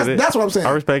 That's what I'm saying.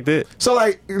 I respect it. So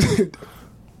like,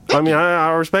 I mean, I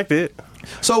respect it.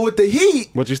 so with the Heat.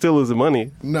 But you still losing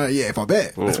money. No, yeah, if I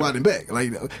bet. That's why I didn't bet.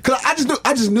 Like, cause I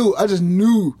just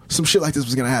knew some shit like this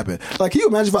was gonna happen. Like, can you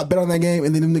imagine if I bet on that game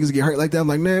and then them niggas get hurt like that? I'm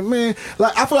like, man,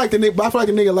 like I feel like the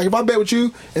nigga, like if I bet with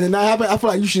you and then that happen, I feel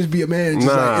like you should just be a man and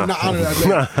just like and not honor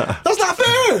that bet. That's not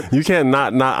fair. You can't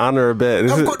not honor a bet.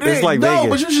 It's like no, Vegas.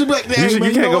 but you should be like, hey, you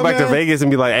man, can't know go what, back to man? Vegas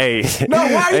and be like, hey. No,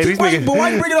 why hey, you bring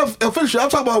it up officially? I'm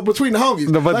talking about between the homies.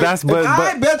 No, but like, if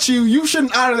I bet you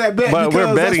shouldn't honor that bet. But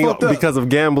we're betting that's fucked up. because of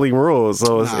gambling rules,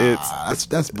 so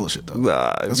That's bullshit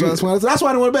though. it's That's why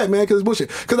I didn't want to bet, man, because it's bullshit.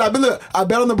 Because I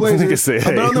bet on the Blazers. Nigga said,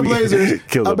 I bet on the hey, Blazers.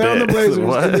 kill I the bet on the bet. Blazers,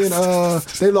 What? and then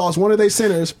they lost one of their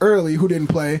centers early who didn't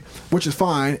play, which is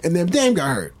fine, and then Dame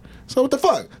got hurt. So what the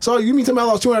fuck? So you mean tell me I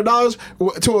lost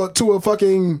 $200 to a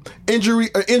fucking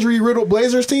injury riddled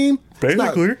Blazers team?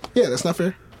 Basically. That's not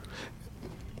fair.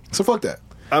 So fuck that.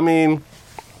 I mean,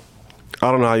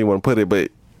 I don't know how you want to put it,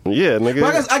 but yeah, nigga.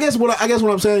 But I guess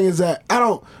what I'm saying is that I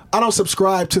don't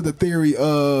subscribe to the theory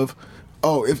of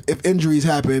if injuries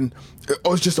happen,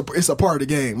 it's a part of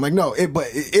the game. Like no, it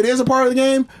is a part of the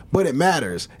game, but it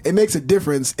matters. It makes a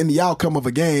difference in the outcome of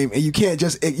a game, and you can't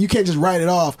just write it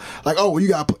off like you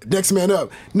got next man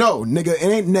up. No, nigga, it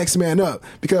ain't next man up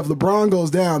because if LeBron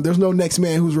goes down, there's no next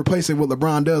man who's replacing what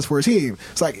LeBron does for his team.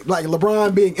 It's like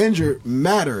LeBron being injured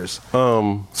matters.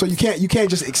 So you can't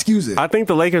just excuse it. I think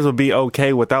the Lakers would be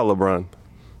okay without LeBron.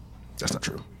 That's not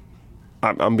true.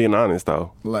 I'm being honest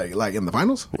though. Like in the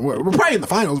finals? We're probably in the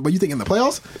finals, but you think in the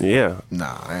playoffs? Yeah.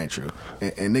 Nah, that ain't true.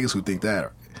 And niggas who think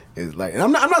that is like, and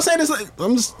I'm not saying this. Like,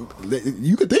 I'm just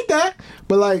you could think that,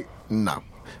 but like no,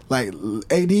 like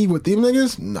AD with them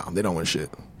niggas, no, they don't win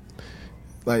shit.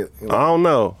 Like I don't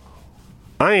know.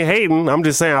 I ain't hating. I'm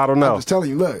just saying I don't know. I'm just telling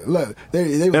you. Look.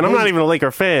 And I'm not even a Laker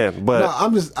fan, but no,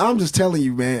 I'm just telling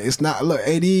you, man. It's not. Look,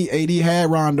 AD had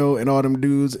Rondo and all them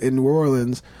dudes in New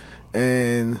Orleans,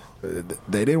 and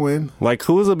they didn't win. like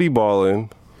Kuzma be balling.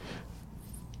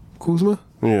 Kuzma,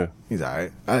 Yeah. he's all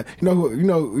right. You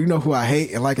know who I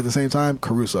hate and like at the same time?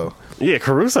 Caruso. Yeah,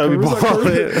 Caruso be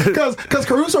balling. Because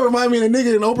Caruso remind me of the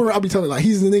nigga in Open Run. I'll be telling you, like,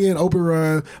 he's the nigga in Open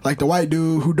Run, like the white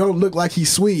dude who don't look like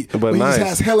he's sweet, but nice. he just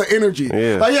has hella energy.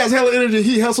 Yeah. Like, he has hella energy.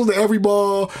 He hustles to every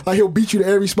ball. Like, he'll beat you to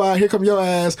every spot. Here come your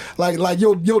ass. Like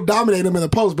you'll dominate him in the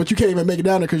post, but you can't even make it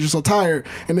down there because you're so tired.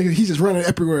 And nigga, he's just running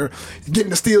everywhere, getting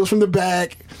the steals from the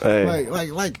back. Hey.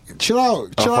 Like, chill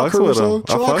out, fucks with Caruso. him.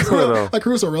 Chill I out, fucks Caruso. with him. Like,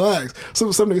 Caruso, relax.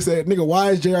 Some nigga said, nigga,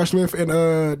 why is J.R. Smith and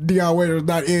Deion Waiters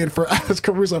not in for Alex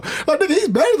Caruso? Like, nigga, he's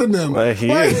better than them. Like,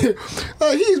 he is.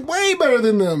 Like, he's way better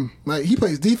than them. Like, he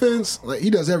plays defense. Like, he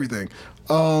does everything.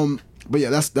 yeah,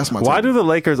 that's my. Why take. do the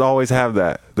Lakers always have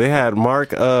that? They had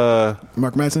Mark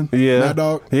Manson? Yeah. Mad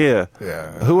Dog? Yeah.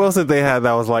 Yeah. Who else did they have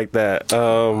that was like that? I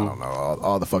don't know.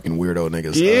 All the fucking weirdo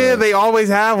niggas. Yeah, they always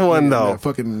have one though.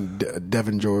 Fucking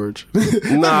Devin George.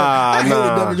 Nah. I hated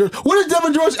Devin George. What has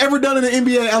Devin George ever done in the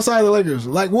NBA outside of the Lakers?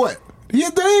 Like what? He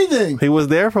hasn't done anything. He was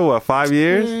there for what, 5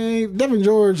 years? Man, Devin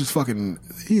George is fucking.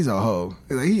 He's a hoe.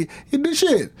 Like, he did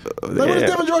shit. Like, what has Yeah.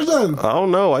 Devin George done? I don't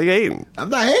know. I hate him. I'm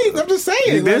not hating. I'm just saying.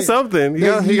 He did something. He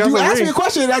got you some asked me rings. a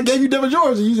question and I gave you Devin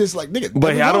George and you just like nigga.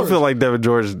 But Devin I don't George. feel like Devin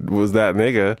George was that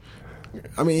nigga.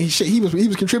 I mean, he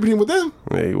was contributing with them.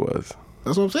 Yeah, he was.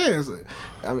 That's what I'm saying.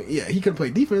 I mean, yeah, he couldn't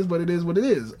play defense, but it is what it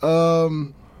is.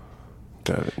 Devin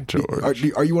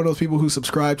George. Are you one of those people who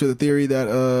subscribe to the theory that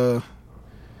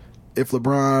if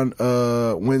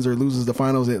LeBron wins or loses the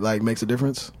finals, it like makes a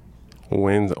difference?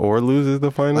 Wins or loses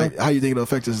the final? Like, how you think it'll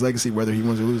affect his legacy whether he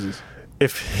wins or loses?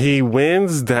 If he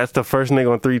wins, that's the first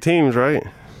nigga on 3 teams, right?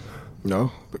 No,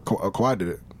 but Kawhi did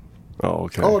it. Oh,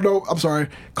 okay. Oh no, I'm sorry.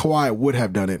 Kawhi would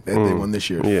have done it if they won this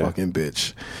year. Yeah. Fucking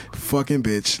bitch.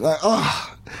 Like,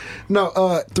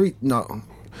 no, 3. No.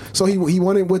 So he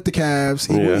won it with the Cavs.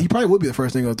 He probably would be the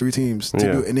first thing on 3 teams to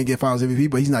do it and then get Finals MVP.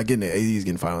 But he's not getting it. AD's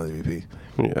getting Finals MVP.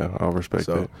 Yeah, I'll respect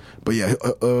So, it. but yeah,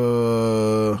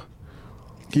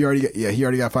 he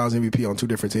already got Finals MVP on 2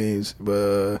 different teams.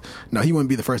 But no, he wouldn't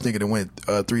be the first nigga to win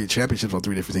 3 championships on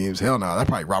 3 different teams. Hell no, that's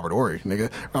probably Robert Horry,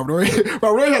 nigga. Robert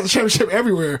Horry has a championship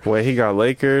everywhere. Wait, he got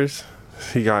Lakers.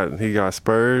 He got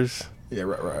Spurs. Yeah,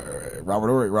 Robert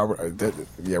Horry.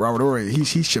 Robert Horry.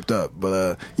 He's shipped up,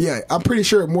 but yeah, I'm pretty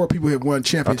sure more people have won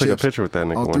championships. I took a picture with that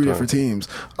nigga on one 3 time. different teams.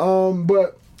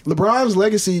 But LeBron's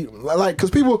legacy, like, because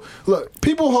people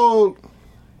hold.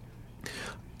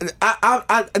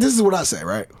 This is what I say,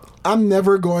 right? I'm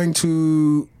never going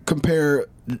to compare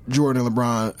Jordan and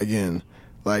LeBron again,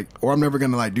 like, or I'm never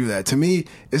gonna like do that. To me,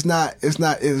 it's not. Is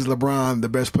LeBron the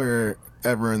best player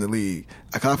ever in the league?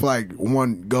 I kind of feel like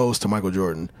 1 goes to Michael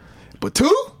Jordan, but 2,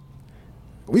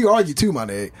 we argue 2, my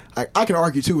nigga. I can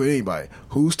argue 2 with anybody.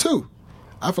 Who's 2?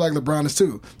 I feel like LeBron is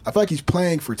 2. I feel like he's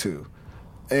playing for 2,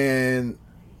 and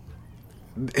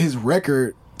his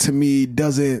record to me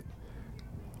doesn't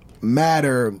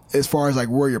matter as far as like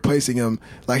where you're placing him.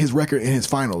 Like his record in his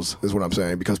finals is what I'm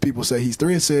saying, because people say he's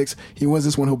 3-6. He wins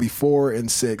this one, he'll be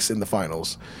 4-6 in the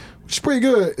finals, which is pretty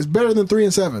good. It's better than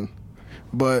 3-7.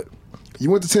 But you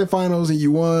went to 10 finals and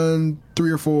you won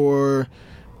 3 or 4.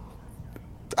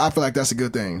 I feel like that's a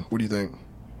good thing. What do you think?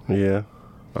 Yeah,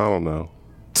 I don't know.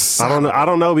 I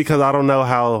don't know because I don't know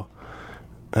how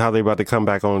they about to come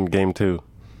back on game 2.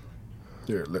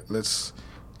 Here, let's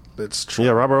try.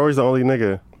 Yeah, Robert Horry's the only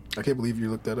nigga. I can't believe you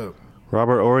looked that up.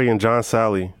 Robert Horry and John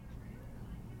Sally.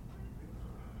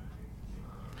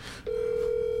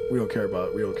 We don't care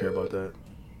about that.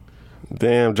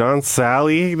 Damn, John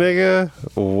Sally, nigga.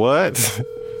 What?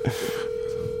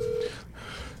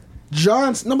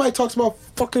 Nobody talks about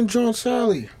fucking John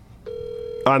Sally.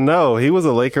 I know he was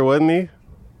a Laker, wasn't he?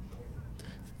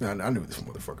 Nah, I knew this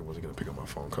motherfucker wasn't gonna pick up my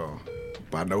phone call,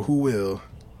 but I know who will.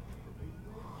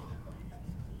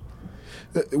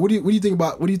 What do you think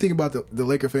about the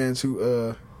Laker fans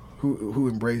who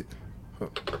embrace?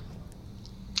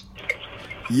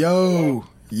 Yo.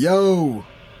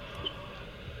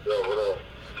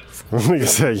 Nigga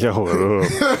said, "Yo,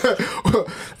 what up?"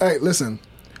 Hey, listen,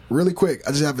 really quick.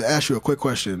 I just have to ask you a quick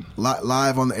question,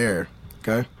 live on the air.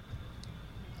 Okay.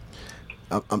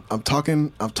 I'm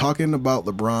talking about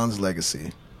LeBron's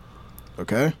legacy.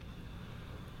 Okay.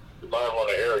 Live on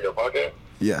the air of your podcast?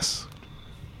 Yes.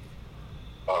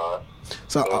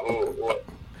 So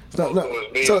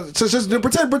So just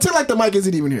pretend like the mic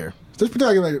isn't even here. Just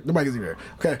pretend like the mic isn't even here.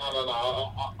 Okay.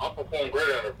 No. I'll perform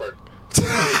greater in the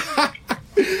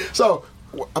first. So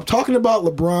I'm talking about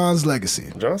LeBron's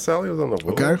legacy. John Sally was on the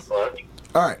Bulls. Okay. Right.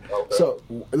 All right. Okay. So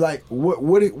like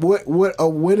what a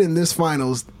win in this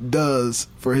finals does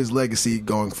for his legacy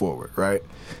going forward, right?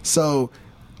 So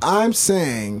I'm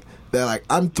saying that like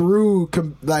I'm through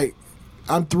comparing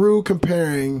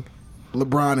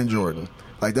LeBron and Jordan.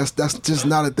 Like that's just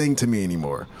not a thing to me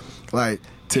anymore. Like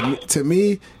to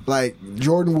me, like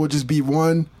Jordan will just be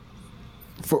one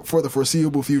for the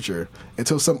foreseeable future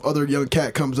until some other young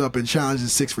cat comes up and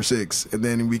challenges 6 for 6, and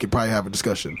then we could probably have a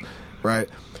discussion, right?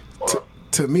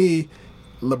 To me,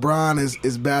 LeBron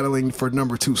is battling for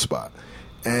number 2 spot,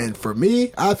 and for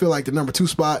me, I feel like the number 2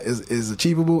 spot is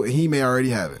achievable, and he may already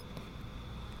have it.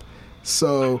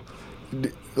 So,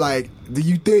 like, do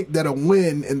you think that a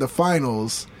win in the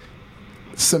finals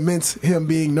cements him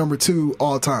being number 2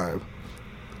 all time?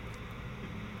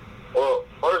 Well,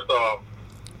 first off,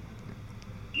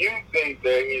 you think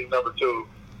that he's number 2.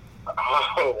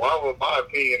 why would my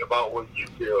opinion about what you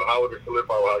feel? How would it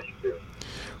solidify how you feel?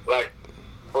 Like,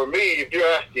 for me, if you're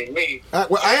asking me,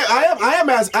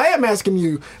 I am asking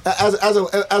you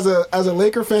as a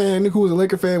Laker fan who was a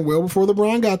Laker fan well before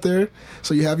LeBron got there.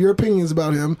 So you have your opinions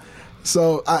about him.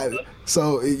 So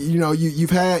you've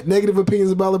had negative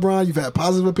opinions about LeBron. You've had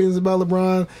positive opinions about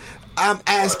LeBron. I'm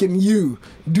asking you: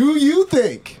 Do you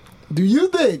think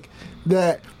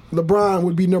that LeBron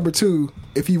would be number 2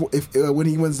 when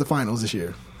he wins the finals this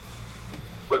year?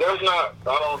 But that's not.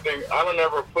 I don't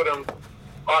ever put him.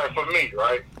 All right, for me,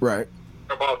 right? Right.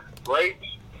 About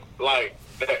greats, like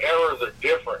the eras are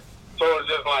different. So it's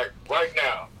just like right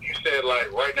now. You said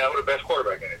like right now, who the best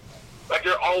quarterback in it? Like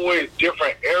they're always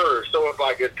different eras. So it's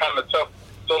like it's kind of tough.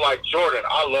 So like Jordan,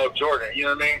 I love Jordan. You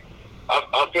know what I mean?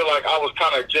 I feel like I was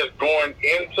kind of just going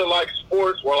into like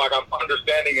sports, where like I'm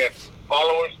understanding and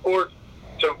following sports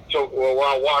to where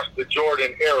I watched the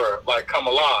Jordan era like come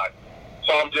alive.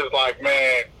 So I'm just like,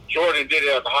 man, Jordan did it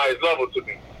at the highest level to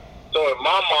me. So in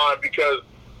my mind, because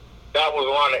that was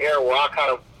around the era where I kind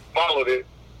of followed it,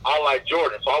 I like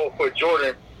Jordan. So I would put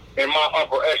Jordan in my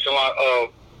upper echelon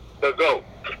of the GOAT,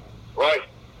 right?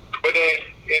 But then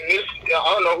in this, I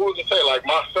don't know who to say, like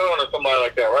my son or somebody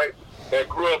like that, right? That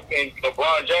grew up in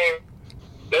LeBron James,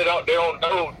 they don't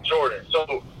know Jordan.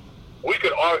 So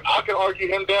I could argue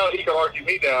him down, he could argue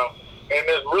me down, and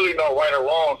there's really no right or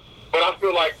wrong. But I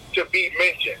feel like to be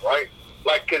mentioned, right?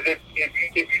 Like, because if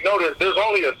you notice, there's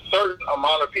only a certain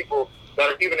amount of people that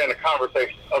are even in the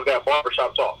conversation of that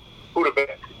barbershop talk. Who the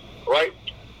best, right?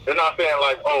 They're not saying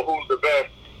like, oh, who's the best?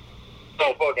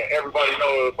 So fucking everybody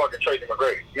knows fucking Tracy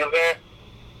McGrady. You know what I'm saying?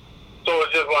 So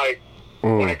it's just like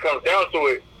when it comes down to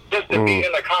it, just to be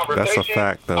in the conversation, that's a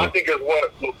fact, though. I think is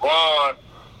what LeBron,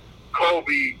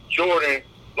 Kobe, Jordan,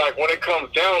 like when it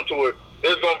comes down to it,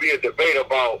 there's going to be a debate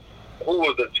about who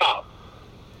was the top.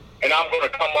 And I'm going to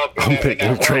come up in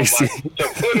that Tracy. Like, to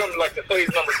put him, like to say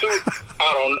he's number 2,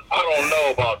 I don't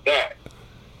know about that.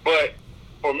 But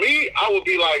for me, I would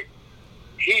be like,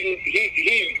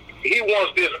 he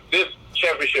wants this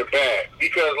championship bad.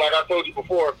 Because like I told you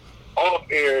before, off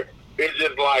air, it's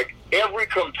just like every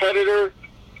competitor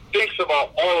thinks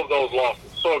about all of those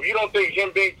losses. So if you don't think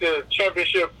him being to the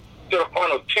championship to the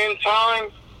final 10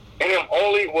 times, and him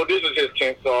only, well, this is his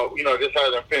 10th, so, this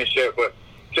hasn't finished yet, but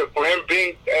for him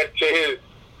being to his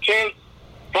 10th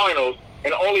finals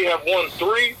and only have won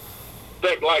 3,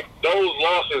 that, like, those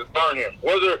losses burn him.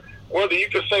 Whether you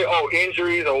could say, oh,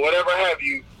 injuries or whatever have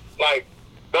you, like,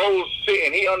 those sit,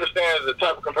 and he understands the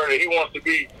type of competitor he wants to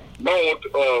be known,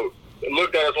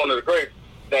 looked at as one of the greats,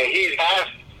 that he has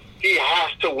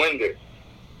to win this.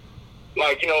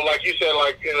 Like, like you said,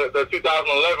 like in the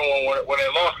 2011 one when they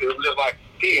lost it was just like,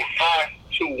 he has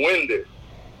to win this.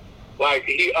 Like,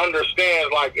 he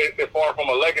understands, like, it's far from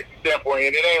a legacy standpoint,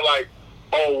 and it ain't like,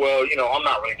 oh, well, I'm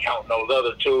not really counting those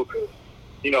other 2 because,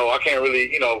 I can't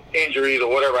really, injuries or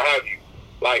whatever have you.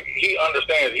 Like, he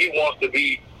understands he wants to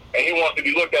be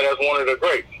looked at as one of the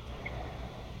greats.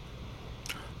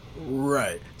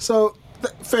 Right. So,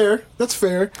 fair. That's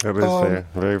fair. That is fair.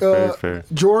 Very fair.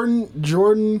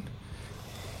 Jordan...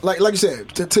 Like you said,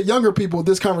 to younger people,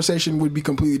 this conversation would be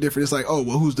completely different. It's like, oh,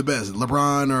 well, who's the best,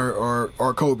 LeBron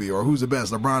or Kobe, or who's the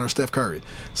best, LeBron or Steph Curry?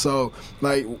 So,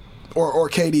 like, or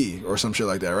KD or some shit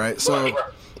like that, right? So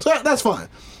that's fine.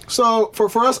 So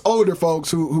for us older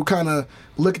folks who kind of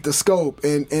look at the scope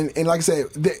and like I said,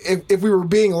 if we were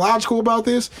being logical about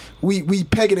this, we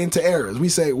peg it into eras. We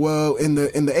say, well, in the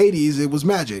 80s it was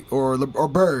Magic or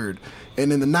Bird.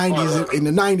 And in the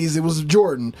 90s, it was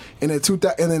Jordan. And in the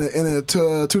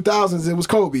 2000s, it was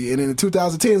Kobe. And in the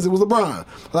 2010s, it was LeBron.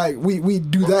 Like, we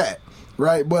do that,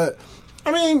 right? But,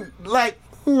 I mean, like,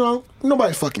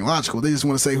 nobody's fucking logical. They just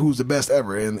want to say who's the best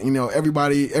ever. And,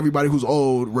 everybody who's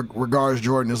old regards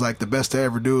Jordan as, like, the best to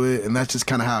ever do it. And that's just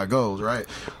kind of how it goes, right?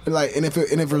 And if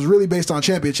it was really based on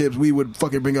championships, we would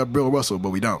fucking bring up Bill Russell, but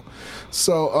we don't.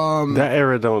 So, that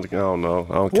era I don't know.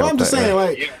 I don't well, I'm just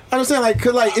saying,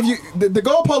 cause like if you the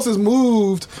goalpost is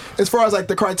moved as far as like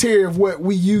the criteria of what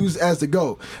we use as the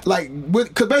GOAT. Like,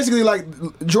 cause basically like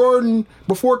Jordan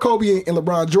before Kobe and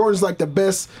LeBron, Jordan's like the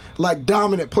best like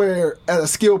dominant player at a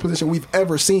skill position we've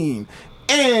ever seen.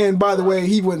 And by the way,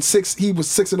 he was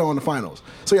 6-0 in the finals,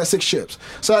 so he got 6 chips.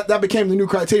 So that became the new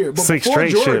criteria. But 6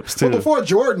 straight chips too. But before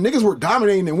Jordan, niggas were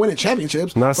dominating and winning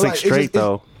championships. Not 6 straight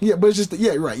though. Yeah, but it's just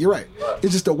you're right.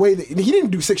 It's just the way that he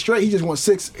didn't do 6 straight. He just won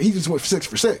 6. He just went 6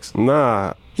 for 6.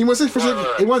 Nah. He went 6 for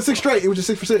 6. He won 6 straight. It was just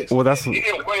 6 for 6. Well, that's he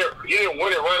didn't win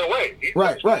it right away.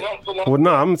 Right. Well,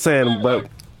 no, I'm saying, but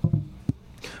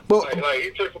like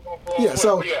he took yeah.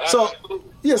 So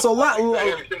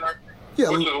Yeah.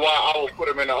 Which is why I will put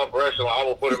him in the upper echelon. I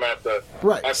will put him at the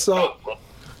Right, At the so- top, bro.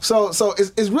 So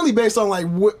it's really based on like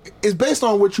it's based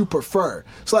on what you prefer.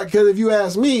 So like, because if you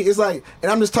ask me, it's like,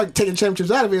 and I'm just taking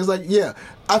championships out of it. It's like, yeah,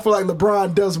 I feel like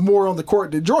LeBron does more on the court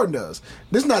than Jordan does.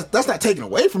 That's not taken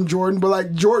away from Jordan, but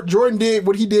like Jordan did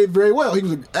what he did very well. He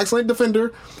was an excellent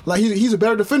defender. Like he's a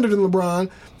better defender than LeBron,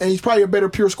 and he's probably a better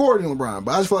pure scorer than LeBron.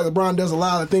 But I just feel like LeBron does a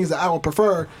lot of things that I would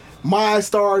prefer my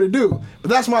star to do. But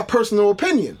that's my personal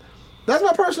opinion.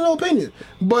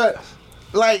 But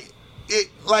like.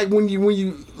 Like when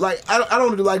you like I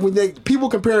don't like when people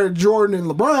compare Jordan and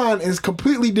LeBron, it's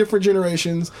completely different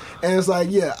generations, and it's like,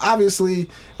 yeah, obviously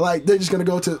like they're just gonna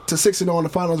go to 6-0 in the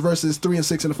finals versus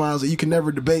 3-6 in the finals, and you can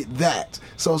never debate that.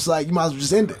 So it's like you might as well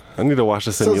just end it. I need to watch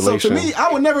the simulation. So to me, I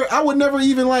would never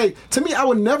even like. To me, I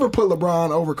would never put LeBron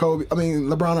over Kobe. I mean,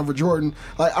 LeBron over Jordan.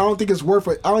 Like, I don't think it's worth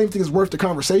it. I don't even think it's worth the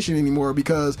conversation anymore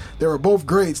because they were both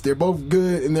greats. They're both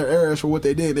good in their eras for what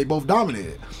they did. They both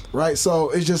dominated, right? So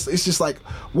it's just like,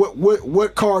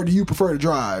 what car do you prefer to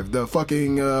drive? The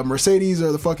fucking Mercedes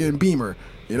or the fucking Beamer?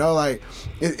 You know, like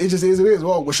it just is. It is.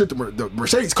 Well, shit, the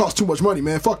Mercedes costs too much money,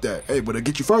 man. Fuck that. Hey, but it'll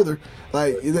get you further.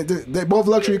 Like they both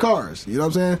luxury cars. You know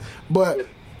what I'm saying? But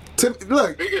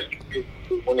look, biggest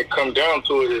when it comes down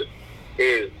to it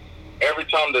is every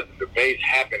time the debates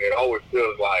happen, it always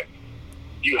feels like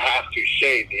you have to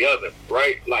shade the other,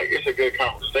 right? Like, it's a good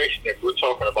conversation. If we're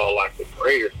talking about like the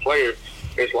greatest players,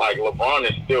 it's like LeBron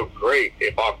is still great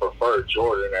if I prefer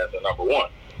Jordan as the number one.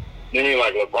 You mean,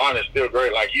 like, LeBron is still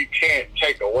great. Like, you can't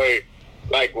take away,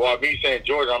 like, while me saying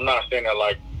Jordan, I'm not saying that,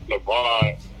 like,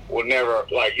 LeBron will never,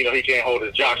 like, you know, he can't hold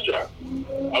his jockstrap.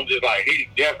 I'm just like, he's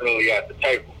definitely at the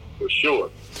table, for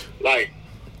sure. Like,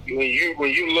 when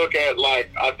you look at, like,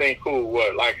 I think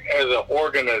like, as an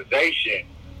organization,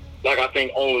 like, I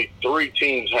think only 3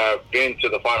 teams have been to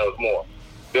the finals more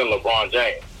than LeBron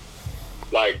James.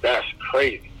 Like, that's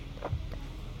crazy.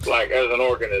 Like, as an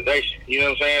organization. You know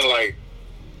what I'm saying? Like,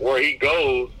 where he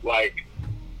goes, like,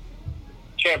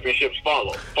 championships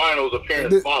follow, finals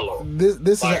appearance follow.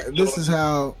 This is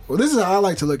how I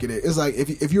like to look at it. It's like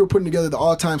if you were putting together the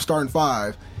all-time starting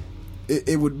 5,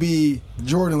 it would be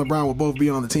Jordan and LeBron would both be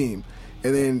on the team,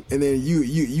 and then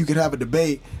you could have a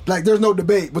debate. Like, there's no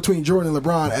debate between Jordan and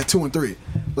LeBron at 2 and 3.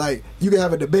 Like, you can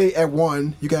have a debate at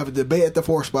 1, you can have a debate at the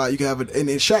 4 spot, you can have and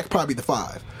then Shaq probably the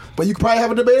 5, but you could probably have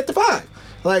a debate at the 5.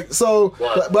 Like, so,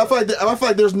 right. But I feel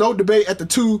like there's no debate at the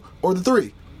 2 or the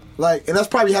 3. Like, and that's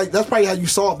probably how you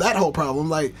solve that whole problem.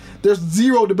 Like, there's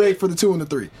zero debate for the 2 and the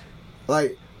 3.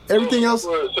 Like, everything else.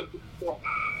 Since we're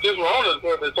on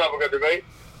the topic of debate,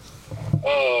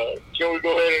 can we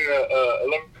go ahead and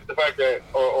eliminate the fact that,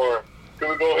 or can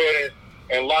we go ahead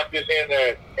and lock this in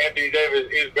that Anthony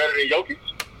Davis is better than Jokic?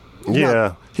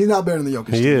 Yeah, he's not better than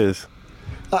Jokic. He is.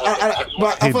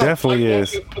 He definitely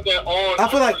is. I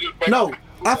feel like no.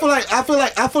 I feel like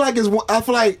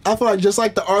just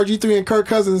like the RG3 and Kirk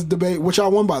Cousins debate, which I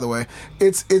won, by the way.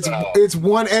 It's 1A, it's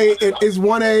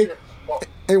 1A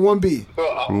and 1B.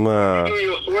 Nah,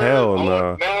 hell no.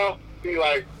 Nah. Now, see,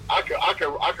 like, I can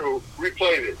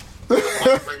replay this. I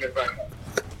can bring it back.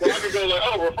 So I can go like,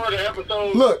 oh, refer to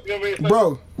episode. Look, you know what I mean?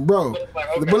 bro.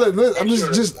 Like, okay, but look, I'm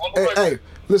just hey,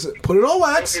 listen. Put it on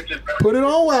wax. Put it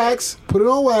on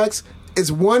wax. It's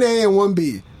 1A and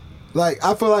 1B. Like,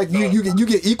 I feel like you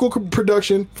get equal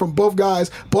production from both guys.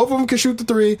 Both of them can shoot the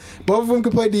 3. Both of them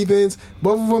can play defense.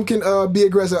 Both of them can be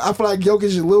aggressive. I feel like Jokic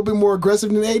is a little bit more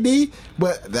aggressive than AD,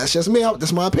 but that's just me.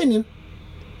 That's my opinion.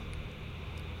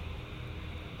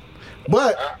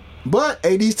 But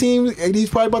AD's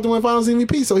probably about to win Finals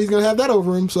MVP, so he's gonna have that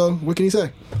over him. So what can he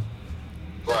say?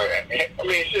 Right. I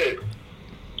mean, shit.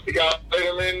 He got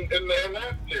him in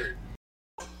that series.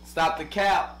 Stop the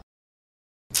cap.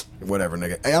 Whatever,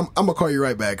 nigga. Hey, I'm gonna call you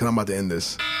right back because I'm about to end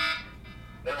this.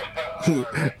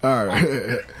 All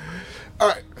right.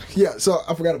 Yeah. So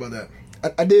I forgot about that.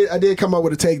 I did come up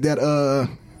with a take that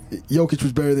Jokic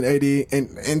was better than AD,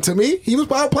 and to me, he was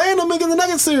playing them in the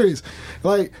Nuggets series.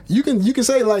 Like, you can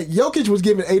say, like, Jokic was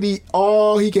giving AD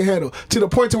all he can handle, to the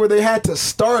point to where they had to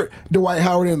start Dwight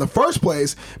Howard in the first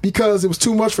place because it was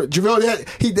too much for JaVale.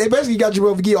 They basically got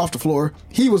JaVale McGee off the floor.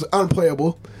 He was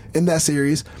unplayable in that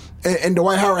series, and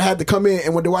Dwight Howard had to come in,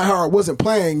 and when Dwight Howard wasn't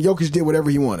playing, Jokic did whatever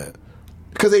he wanted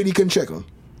because AD couldn't check him.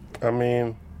 I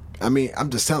mean, I'm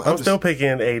just telling. I'm still picking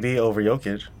AD over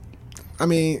Jokic. I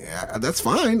mean, that's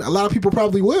fine. A lot of people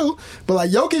probably will, but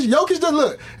like Jokic doesn't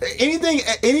look anything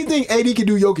AD can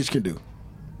do. Jokic can do.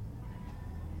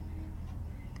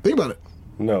 Think about it.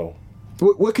 No.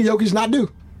 What can Jokic not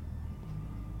do?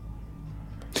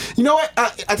 You know what?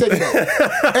 I take it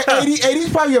back. AD is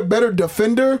probably a better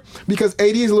defender because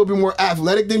AD is a little bit more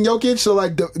athletic than Jokic. So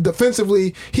like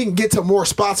defensively, he can get to more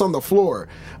spots on the floor.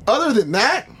 Other than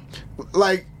that,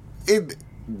 like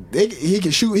he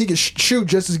can shoot. He can shoot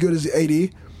just as good as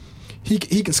AD.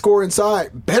 He can score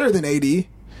inside better than AD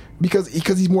because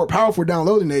he's more powerful down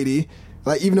low than AD.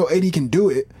 Like even though AD can do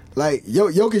it. Like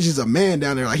Jokic is a man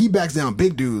down there. Like he backs down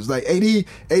big dudes. Like AD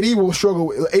will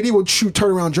struggle. AD will shoot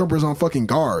turnaround jumpers on fucking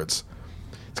guards.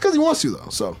 It's because he wants to though.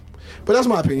 So, but that's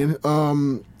my opinion.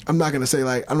 I'm not gonna say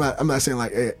like I'm not saying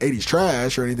like AD's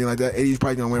trash or anything like that. AD's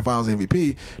probably gonna win Finals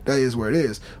MVP. That is where it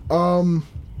is.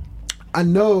 I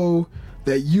know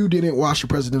that you didn't watch the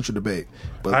presidential debate,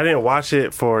 but I didn't watch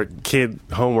it for kid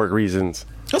homework reasons.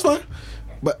 that's fine.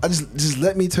 But I just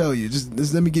let me tell you.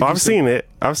 Just let me give you. I've seen it.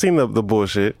 I've seen the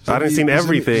bullshit. I didn't see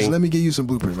everything. Just let me give you some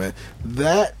blueprints, man.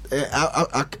 That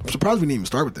I'm surprised we didn't even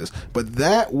start with this, but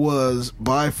that was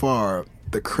by far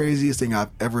the craziest thing I've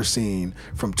ever seen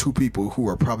from two people who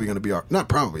are probably going to be one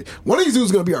of these dudes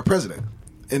is going to be our president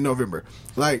in November.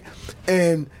 Like,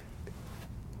 and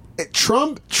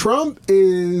Trump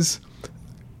is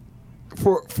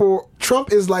for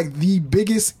Trump is like the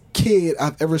biggest kid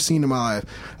I've ever seen in my life.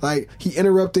 Like he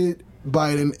interrupted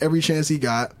Biden every chance he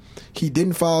got. He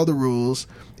didn't follow the rules.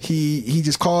 He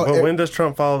just called. But when does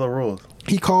Trump follow the rules?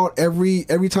 He called every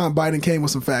time Biden came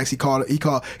with some facts. He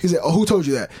said, "Oh, who told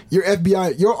you that? Your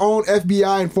FBI, your own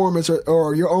FBI informants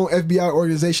or your own FBI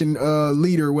organization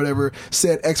leader, or whatever,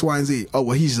 said X, Y, and Z." Oh,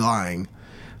 well, he's lying.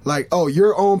 Like, oh,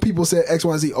 your own people said X,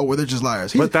 Y, and Z. Oh, well, they're just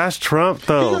liars. But that's Trump,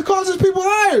 though. He just calls his people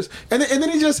liars, and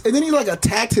then he like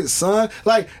attacked his son.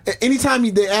 Like, anytime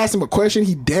they asked him a question,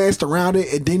 he danced around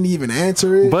it and didn't even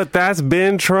answer it. But that's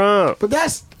been Trump. But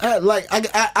that's like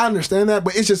I understand that,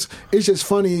 but it's just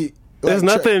funny. Like, There's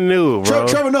nothing new, bro.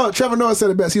 Trevor Noah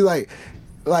said it best. He's like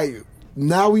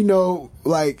now we know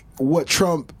like what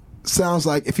Trump sounds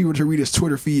like if he were to read his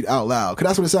Twitter feed out loud. Because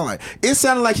that's what it sounded like. It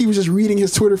sounded like he was just reading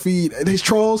his Twitter feed, his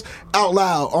trolls, out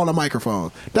loud on a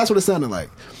microphone. That's what it sounded like.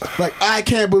 Like, I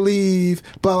can't believe,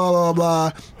 blah, blah,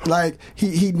 blah, blah. Like,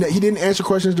 he didn't answer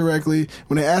questions directly.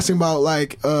 When they asked him about,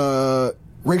 like,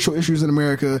 racial issues in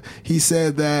America, he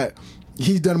said that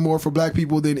he's done more for black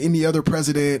people than any other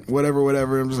president,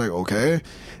 whatever. I'm just like, okay.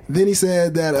 Then he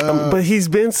said that... but he's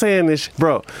been saying this...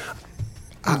 Bro...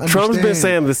 Trump's been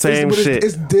saying the same shit.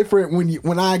 It's different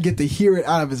when I get to hear it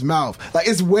out of his mouth. Like,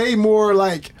 it's way more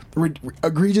like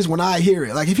egregious when I hear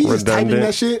it. Like, if he's just typing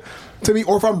that shit to me,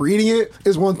 or if I'm reading it,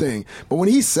 it's one thing. But when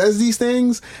he says these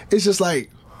things, it's just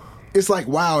like, it's like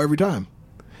wow every time.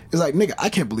 It's like, nigga, I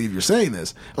can't believe you're saying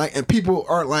this. Like, and people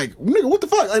are like, nigga, what the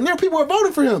fuck? Like, there are people who are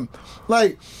voting for him.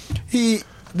 Like,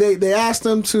 they asked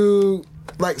him to.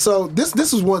 Like, so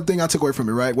this is one thing I took away from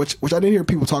it, right? Which I didn't hear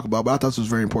people talk about, but I thought this was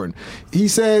very important. He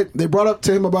said they brought up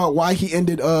to him about why he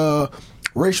ended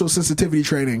racial sensitivity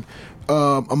training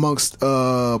amongst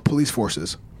police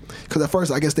forces. Because at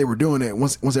first, I guess they were doing it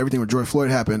once everything with George Floyd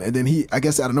happened, and then I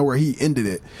guess out of nowhere, he ended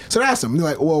it. So they asked him, they're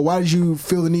like, well, why did you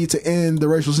feel the need to end the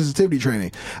racial sensitivity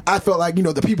training? I felt like,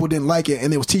 the people didn't like it,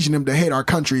 and it was teaching them to hate our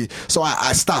country, so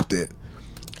I stopped it.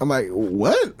 I'm like,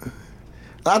 what?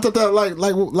 I thought that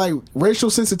like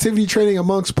racial sensitivity training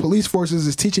amongst police forces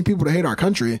is teaching people to hate our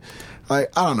country.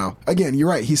 Like, I don't know. Again, you're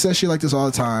right. He says shit like this all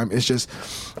the time. It's just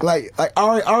like I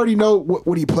already know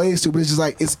what he plays to, but it's just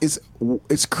like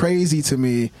it's crazy to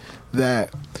me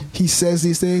that he says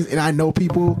these things, and I know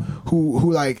people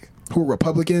who are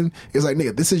Republican. It's like,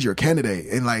 nigga, this is your candidate,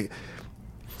 and like.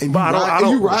 And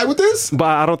you ride with this? But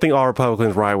I don't think all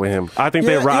Republicans ride with him. I think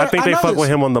they ride. I think they fuck with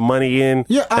him on the money end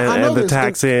and the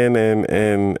tax end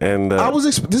and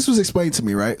this was explained to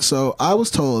me, right? So I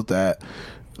was told that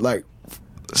like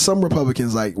some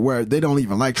Republicans where they don't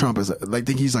even like Trump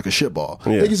think he's like a shitball.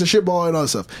 Yeah. Think he's a shitball and all that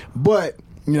stuff. But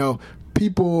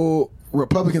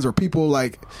Republicans or people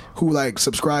who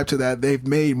subscribe to that, they've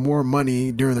made more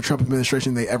money during the Trump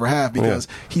administration than they ever have because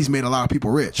he's made a lot of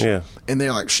people rich. Yeah. And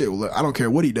they're like, shit, well, I don't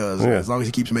care what he does as long as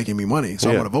he keeps making me money. So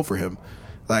I'm going to vote for him.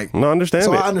 Like, no, I understand.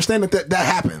 So I understand that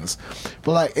happens.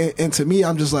 But and to me,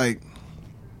 I'm just like,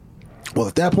 well,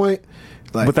 at that point,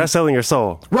 but that's selling your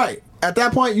soul, right? At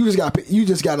that point, you just got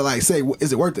to say,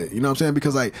 is it worth it? You know what I'm saying?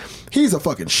 Because he's a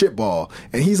fucking shitball,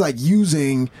 and he's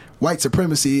using white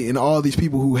supremacy and all these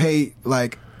people who hate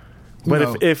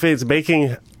But if it's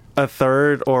making a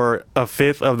third or a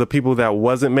fifth of the people that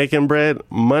wasn't making bread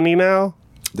money now,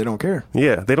 They don't care.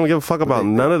 Yeah, they don't give a fuck about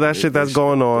none of that shit that's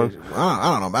going on.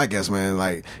 I don't know. I guess, man.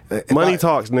 Like Money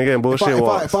talks, nigga, and bullshit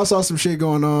walks. If I saw some shit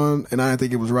going on and I didn't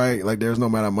think it was right, like there's no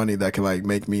amount of money that can like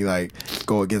make me like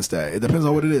go against that. It depends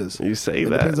on what it is. You say it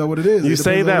that. Depends on what it is. You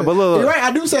say that, but look, you're right.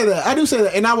 I do say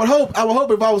that, and I would hope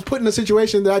if I was put in a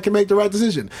situation that I can make the right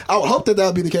decision. I would hope that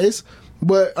would be the case.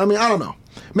 But I mean, I don't know.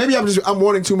 Maybe I'm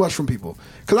wanting too much from people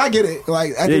because I get it.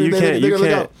 Like at the end of the day, they're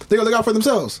gonna look out for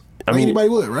themselves. I mean, anybody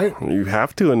would, right? You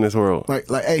have to in this world.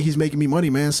 Like, hey, he's making me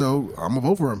money, man. So I'm gonna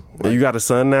vote for him. Like, you got a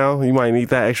son now. You might need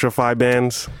that extra 5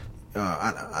 bands.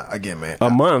 Again, man, a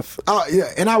month.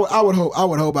 Yeah, and I would hope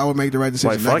I would make the right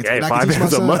decision. Like, fuck, 5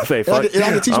 bands a month. And I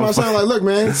can teach my son, like, look,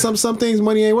 man, some things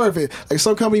money ain't worth it. Like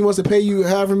some company wants to pay you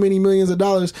however many millions of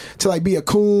dollars to like be a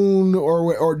coon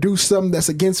or do something that's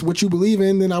against what you believe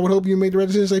in. Then I would hope you make the right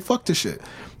decision. And say fuck this shit.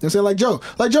 You know what I'm saying?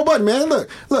 Like Joe Budden, man.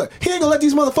 Look, he ain't gonna let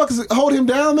these motherfuckers hold him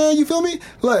down, man. You feel me?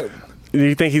 Look. Do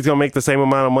you think he's gonna make the same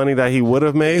amount of money that he would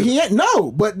have made? He ain't,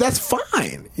 no, but that's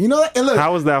fine. You know, and look,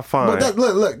 how is that fine? But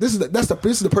look, this is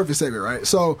the perfect segment, right?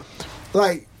 So,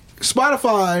 like,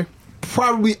 Spotify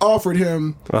probably offered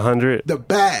him 100 the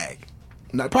bag.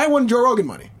 Now, probably wasn't Joe Rogan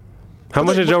money. How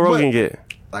much did Joe Rogan get?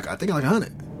 Like, I think like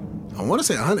 100. I want to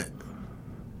say 100.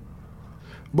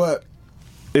 But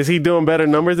is he doing better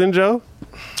numbers than Joe?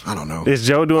 I don't know. Is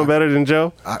Joe doing better than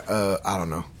Joe? I don't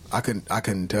know. I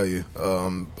couldn't tell you.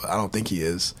 I don't think he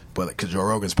is, but because Joe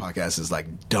Rogan's podcast is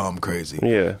like dumb crazy.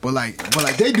 Yeah. But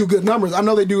they do good numbers. I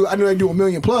know they do 1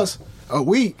 million plus a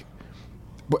week,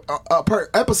 but per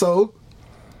episode.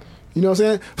 You know what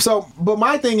I'm saying? So, but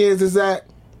my thing is that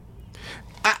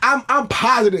I'm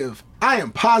positive. I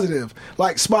am positive.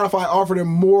 Like Spotify offered them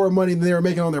more money than they were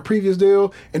making on their previous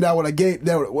deal, and that would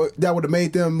have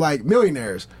made them like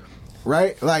millionaires,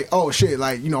 right? Like, oh shit,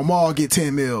 like, you know, Maul get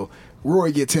 10 mil.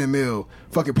 Roy get 10 mil,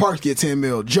 fucking Parks get 10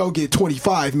 mil, Joe get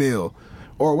 25 mil,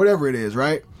 or whatever it is,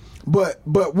 right? But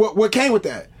what came with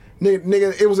that,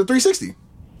 nigga? It was a 360.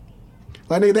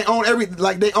 Like nigga,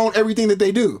 they own everything that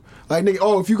they do. Like nigga,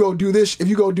 oh, if you go do this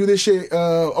shit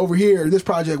over here, this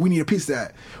project, we need a piece of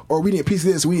that, or we need a piece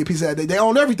of this, we need a piece of that. They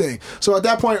own everything. So at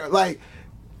that point, like,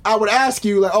 I would ask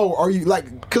you, like, oh, are you,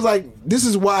 like, because, like, this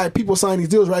is why people sign these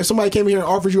deals, right? If somebody came here and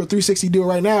offers you a 360 deal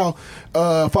right now,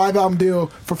 5-album deal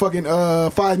for fucking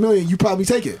 $5 million, you probably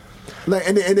take it. Like,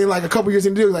 and then like, a couple years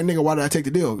in the deal, like, nigga, why did I take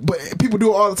the deal? But people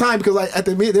do it all the time because, like, at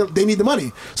the end, they need the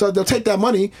money. So they'll take that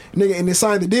money, nigga, and they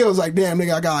sign the deal. It's like, damn,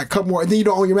 nigga, I got, like, a couple more. And then you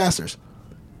don't own your masters.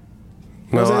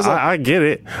 You know I get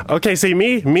it. Okay, see,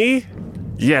 me,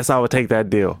 yes, I would take that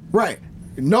deal. Right.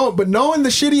 No, but knowing the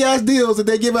shitty ass deals that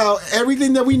they give out,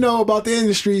 everything that we know about the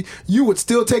industry, you would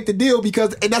still take the deal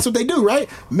because, and that's what they do, right?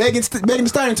 Megan Thee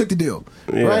Stallion took the deal,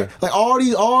 right? Like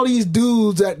all these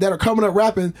dudes that are coming up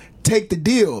rapping take the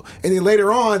deal, and then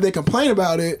later on they complain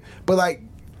about it, but like.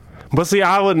 But see,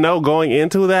 I would know going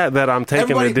into that I'm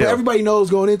taking the deal. But everybody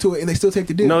knows going into it, and they still take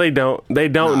the deal. No, they don't. They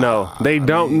don't know. They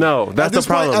don't know. That's the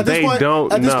problem. They don't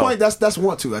know. At this point, that's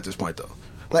want to. At this point, though,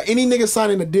 like any nigga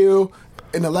signing a deal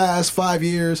in the last 5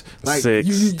 years, like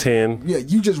 6, 10, yeah,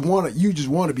 you just want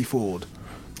to be fooled.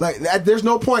 Like there's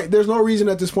no reason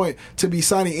at this point to be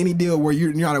signing any deal where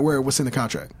you're not aware of what's in the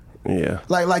contract. Yeah,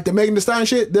 like the Megan Thee Stallion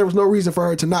shit. There was no reason for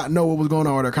her to not know what was going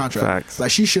on with her contract. Facts.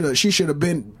 Like she should have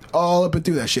been all up and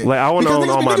through that shit. Like I want to own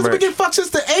all my merch. Niggas been getting fucked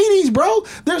since the 80s, bro.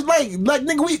 There's like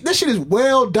nigga, this shit is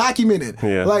well documented.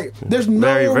 Yeah, like there's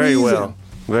no reason.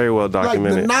 Very well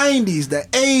documented. Like the 90s, the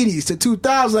 80s to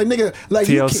 2000s, like nigga, like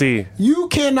TLC. You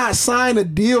cannot sign a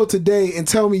deal today and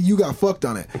tell me you got fucked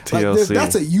on it. TLC. Like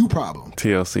that's a you problem.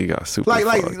 TLC got super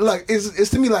fucked. Like it's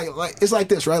to me like it's like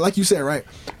this, right? Like you said, right?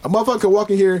 A motherfucker could walk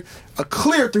in here a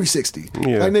clear 360.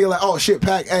 Yeah. Like nigga, like, oh shit,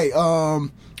 Pac, hey,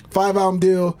 5-album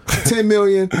deal, 10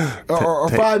 million or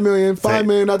 5 million, 5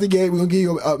 million out the gate. We're gonna give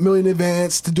you $1 million in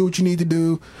advance to do what you need to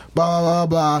do. Blah blah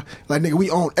blah. Like nigga, we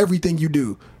own everything you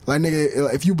do. Like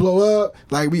nigga, if you blow up,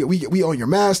 like we own your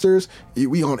masters.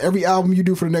 We own every album you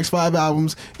do for the next 5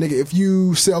 albums. Nigga, if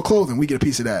you sell clothing, we get a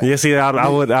piece of that. Yeah, see, I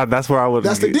would. That's where I would.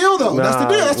 That's the deal, though. That's the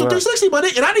deal. That's what 360. But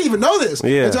and I didn't even know this.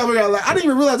 Yeah. Until I didn't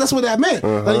even realize that's what that meant.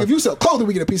 Like if you sell clothing,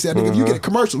 we get a piece of that. Nigga, if you get a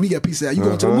commercial, we get a piece of that. You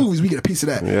go to the movies, we get a piece of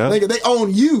that. Yeah. Nigga, they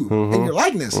own you and your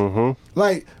likeness.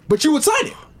 Like, but you would sign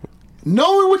it.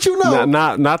 Knowing what you know,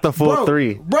 not the full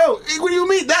 3, bro. What do you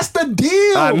mean? That's the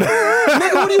deal,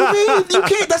 nigga. What do you mean? You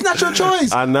can't. That's not your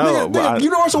choice. I know. Nigga,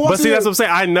 Universal but see, that's what I'm saying.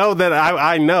 I know that.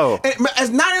 I know. And it's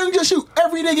not even just you.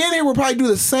 Every nigga in here will probably do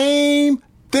the same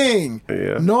thing.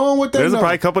 Yeah. Knowing what they There's know.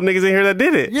 probably a couple niggas in here that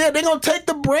did it. Yeah, they gonna take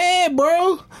the bread,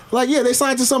 bro. Like, yeah, they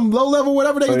signed to some low level,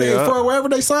 whatever for wherever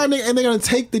they signed, and they're gonna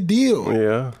take the deal.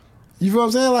 Yeah. You feel what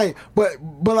I'm saying? Like, but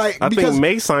like I because think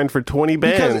May signed for 20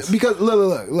 bands. because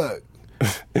look.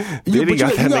 Diddy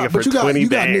got that nigga for 20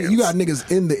 bands. You got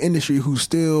niggas in the industry who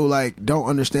still like don't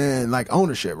understand like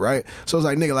ownership, right? So it's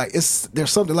like nigga, like there's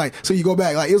something like, so you go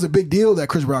back, like it was a big deal that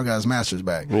Chris Brown got his masters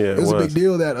back. Yeah, it was a big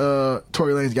deal that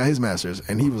Tory Lanez got his masters,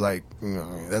 and he was like,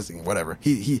 that's whatever.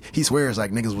 He swears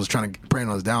like niggas was trying to preying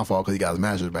on his downfall because he got his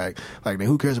masters back. Like, man,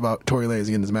 who cares about Tory Lanez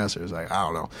getting his masters? Like, I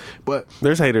don't know, but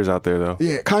There's haters out there though.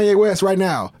 yeah, Kanye West right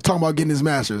now talking about getting his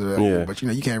masters. Yeah. But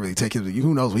you can't really take his.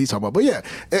 Who knows what he's talking about? But yeah,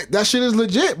 that shit is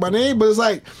legit, my name. But it's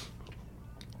like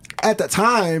at the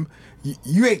time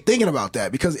you ain't thinking about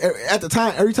that because at the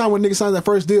time, every time when nigga signs that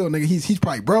first deal, nigga, he's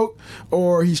probably broke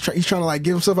or he's trying to like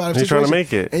get himself out of. He's trying to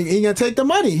make it. And he gonna take the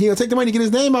money. He gonna take the money, get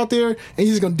his name out there, and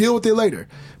he's just gonna deal with it later.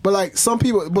 But like some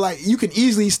people, but like you can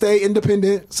easily stay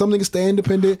independent. Some niggas stay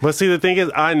independent. But see, the thing is,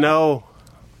 I know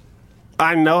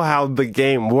how the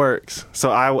game works, so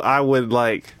I would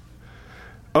like.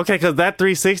 Okay, because that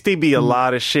 360 be a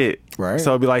lot of shit. Right.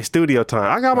 So it'd be like studio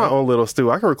time. I got my own little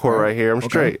studio. I can record right here. I'm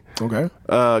straight. Okay.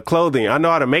 Clothing. I know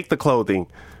how to make the clothing.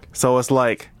 So it's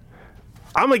like,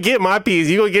 I'm going to get my piece.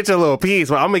 You're going to get your little piece,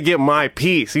 but I'm going to get my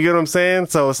piece. You get what I'm saying?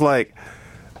 So it's like,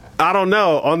 I don't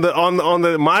know. On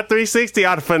the my 360,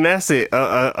 I'd finesse it.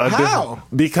 How?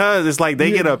 Because it's like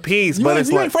they get a piece, but it's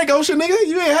you like ain't Frank Ocean, nigga.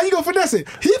 How you gonna finesse it?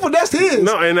 He finessed his.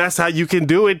 no, and that's how you can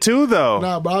do it too, though.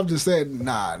 Nah, but I'm just saying,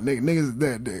 niggas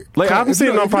that Like I'm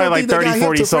sitting on probably like 30,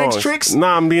 40 songs. Tricks,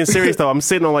 Nah, I'm being serious though. I'm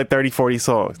sitting on like 30, 40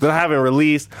 songs that I haven't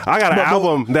released. I got an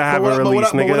album that I haven't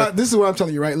released, nigga. This is what I'm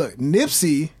telling you, right? Look,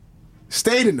 Nipsey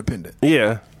stayed independent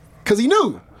Yeah. because he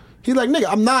knew. He's like, nigga,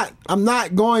 I'm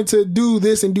not going to do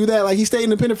this and do that. Like, he stayed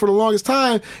independent for the longest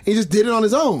time. He just did it on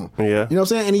his own. Yeah. You know what I'm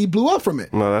saying? And he blew up from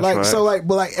it. No, that's like, right. So, like,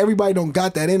 but like everybody don't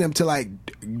got that in him to like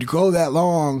go that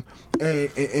long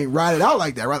and ride it out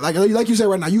like that, right? Like you said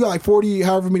right now, you got like 40,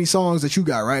 however many songs that you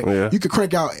got, right? Yeah. You could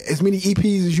crank out as many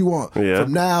EPs as you want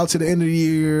from now to the end of the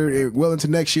year, well into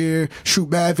next year. Shoot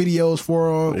bad videos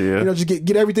for them. Yeah. You know, just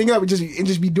get everything up and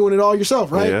just be doing it all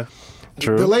yourself, right? Yeah.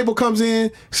 True. The label comes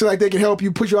in, so like they can help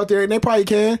you, put you out there, and they probably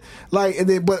can. Like, and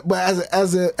then, but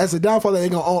as a downfall, that they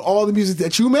gonna own all the music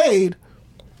that you made,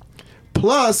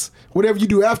 plus whatever you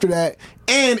do after that,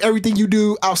 and everything you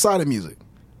do outside of music,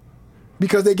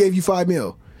 because they gave you $5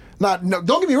 million. Now, no,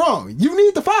 don't get me wrong, you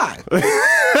need the 5. Like,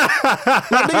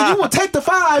 nigga, you will take the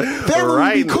 5. Family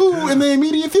will be cool in the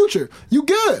immediate future. You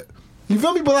good? You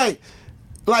feel me? But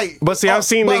like, but see, I've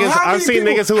seen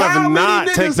niggas who have not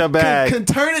taken the bag. Can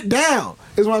turn it down.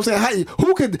 Is what I'm saying.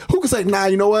 Who could say, nah,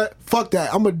 you know what? Fuck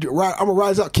that. I'm gonna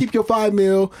rise up. Keep your $5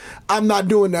 million. I'm not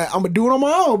doing that. I'm gonna do it on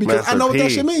my own because Master I know P. what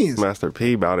that shit means. Master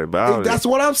P about it. That's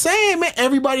what I'm saying, man.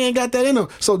 Everybody ain't got that in them.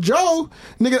 So Joe,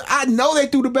 nigga, I know they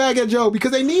threw the bag at Joe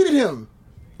because they needed him.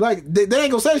 Like they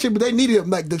ain't gonna say shit, but they needed him.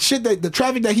 Like the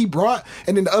traffic that he brought,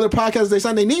 and then the other podcasts they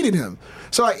signed, they needed him.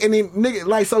 So like, and then nigga,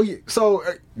 like so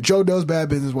Joe does bad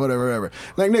business, whatever.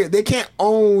 Like nigga, they can't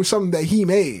own something that he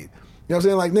made. You know what I'm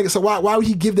saying? Like nigga, so why would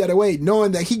he give that away,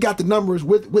 knowing that he got the numbers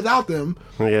without them?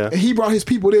 Yeah. And he brought his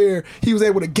people there. He was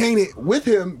able to gain it with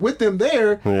them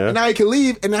there. Yeah. And now he can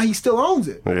leave, and now he still owns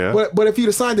it. Yeah. But if he'd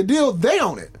have signed the deal, they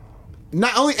own it.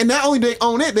 Not only they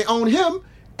own it, they own him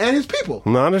and his people.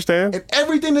 No, I understand. And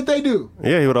everything that they do.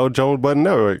 Yeah, he would owe Joe Budden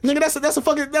Network. Nigga, that's a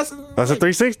fucking That's a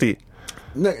 360.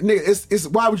 Nigga, it's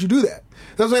why would you do that?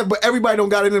 That's what I'm saying. But everybody don't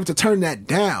got it in them to turn that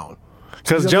down.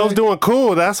 Because You know what Joe's I'm doing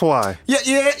cool, that's why.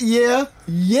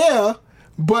 Yeah.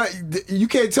 But you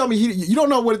can't tell me you don't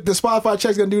know what the Spotify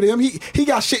check's gonna do to him. He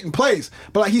got shit in place,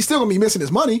 but like he's still gonna be missing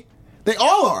his money. They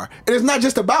all are, and it's not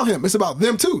just about him. It's about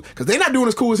them too, because they're not doing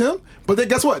as cool as him. But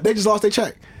guess what? They just lost their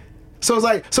check. So it's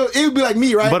like, so it would be like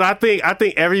me, right? But I think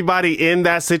everybody in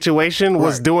that situation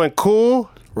was Right. doing cool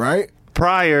right?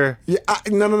 prior. Yeah,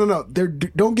 no.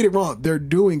 Don't get it wrong. They're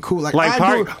doing cool. Like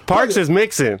Parks is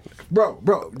mixing. Bro,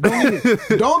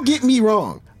 don't get me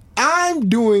wrong. I'm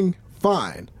doing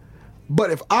fine. But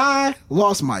if I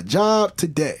lost my job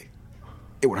today,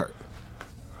 it would hurt.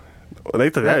 They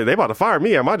about to fire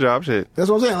me at my job, shit. That's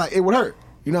what I'm saying. Like, it would hurt.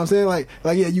 You know what I'm saying? Like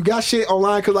yeah, you got shit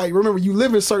online because, like, remember, you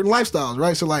live in certain lifestyles,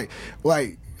 right? So, like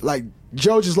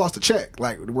Joe just lost a check.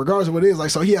 Like, regardless of what it is,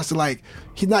 like, so he has to, like,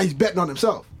 he's betting on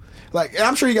himself. Like, and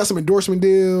I'm sure he got some endorsement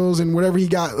deals and whatever he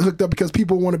got hooked up because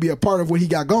people want to be a part of what he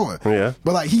got going. Yeah.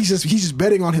 But, like, he's just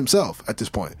betting on himself at this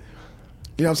point.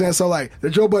 You know what I'm saying? So, like, the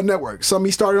Joe Budden Network, something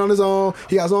he started on his own.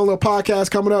 He has his own little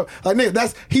podcast coming up. Like,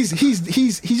 nigga,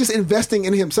 he's just investing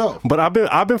in himself. But I've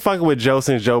been fucking with Joe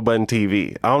since Joe Budden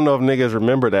TV. I don't know if niggas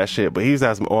remember that shit, but he used to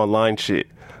have some online shit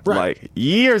Right. like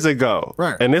years ago.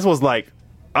 Right. And this was like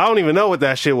I don't even know what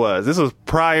that shit was. This was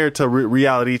prior to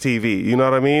reality TV. You know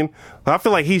what I mean? I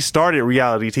feel like he started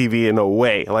reality TV in a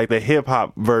way, like the hip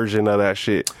hop version of that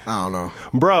shit. I don't know,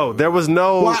 bro. There was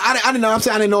no. Well, I didn't know. I'm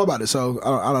saying I didn't know about it, so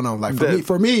I don't know. Like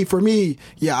for me,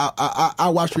 yeah, I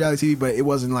watched reality TV, but it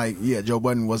wasn't like Joe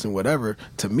Budden wasn't whatever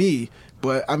to me.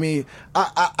 But I mean,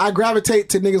 I gravitate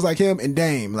to niggas like him and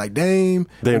Dame. Like Dame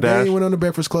went on the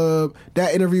Breakfast Club.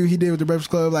 That interview he did with the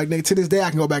Breakfast Club, like nigga, to this day I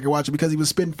can go back and watch it because he was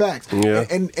spitting facts. Yeah.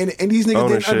 And these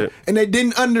niggas they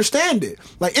didn't understand it.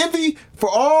 Like Envy, for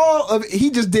all of it,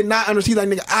 he just did not understand. Like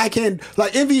nigga, I can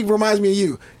like Envy reminds me of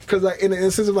you. Cause like in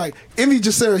the sense of like Envy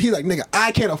just said he's like nigga,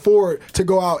 I can't afford to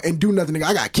go out and do nothing. Nigga,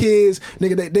 I got kids.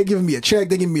 Nigga, they giving me a check.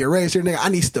 They giving me a raise here. Nigga, I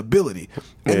need stability,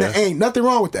 and there ain't nothing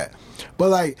wrong with that. But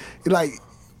like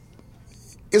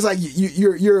it's like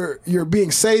you're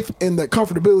being safe in the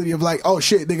comfortability of like, oh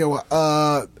shit, nigga,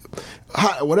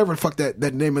 whatever the fuck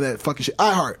that name of that fucking shit.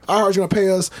 iHeart's gonna pay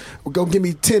us, go give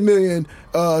me $10 million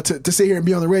to sit here and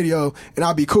be on the radio, and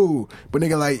I'll be cool. But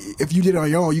nigga, like if you did it on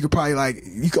your own, you could probably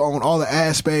you could own all the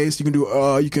ad space. You can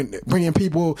do you can bring in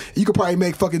people. You could probably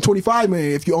make fucking $25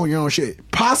 million if you own your own shit,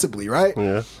 possibly, right?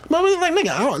 Yeah. But I mean, like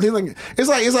nigga, I don't like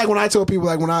it's like when I tell people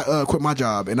like when I quit my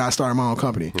job and I started my own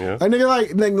company. Yeah. Like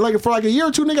nigga, like for like a year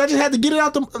or two, nigga, I just had to get it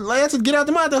out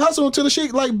the mind to hustle until the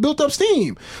shit like built up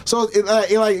steam. So it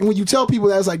like when you tell people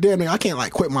that, it's like, damn nigga, I can't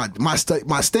like quit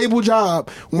my stable job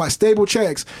with my stable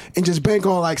checks and just bank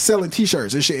on like selling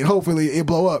t-shirts and shit and hopefully it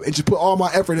blow up and just put all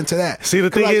my effort into that. See, the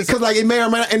thing is, because like it may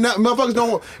or may not, and motherfuckers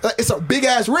don't, it's a big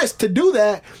ass risk to do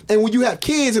that, and when you have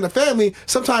kids and a family,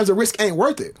 sometimes the risk ain't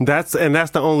worth it. That's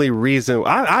the only reason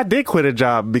I did quit a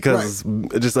job because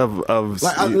just of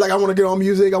like I want to get on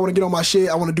music, I want to get on my shit,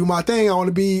 I want to do my thing, I want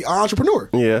to be an entrepreneur.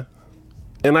 Yeah,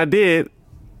 and I did,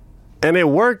 and it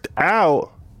worked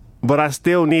out, but I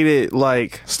still needed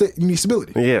like you need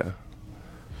stability. Yeah.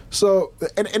 So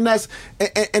and that's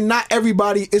and not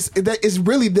everybody is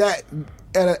really that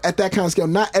at that kind of scale.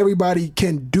 Not everybody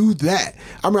can do that.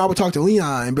 I remember I would talk to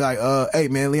Leon and be like, "Hey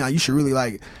man, Leon, you should really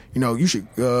like, you should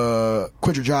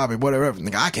quit your job and whatever."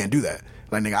 Nigga, I can't do that.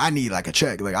 Like nigga, I need like a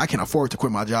check. Like I can't afford to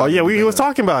quit my job. Oh yeah, we was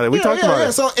talking about it. We talked about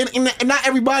it. So and not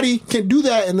everybody can do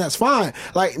that, and that's fine.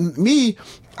 Like me,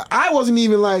 I wasn't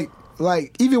even like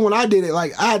even when I did it,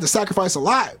 like I had to sacrifice a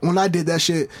lot when I did that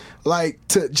shit, like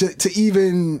to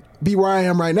even be where I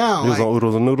am right now. You was on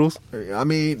oodles and noodles? I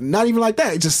mean, not even like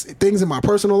that. It's just things in my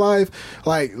personal life,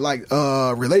 like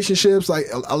relationships, like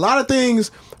a lot of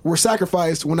things were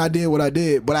sacrificed when I did what I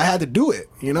did, but I had to do it.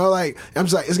 Like I'm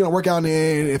just like, it's gonna work out in the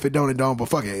end. If it don't, it don't. But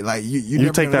fuck it. Like you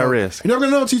never take that risk. You're never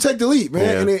gonna know until you take the leap,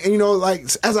 man. Yeah. And like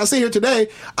as I sit here today,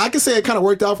 I can say it kind of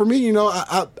worked out for me.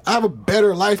 I have a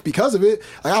better life because of it.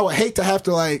 Like I would hate to have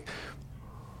to like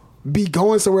be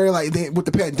going somewhere like with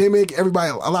the pandemic. A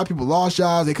lot of people lost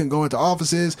jobs. They couldn't go into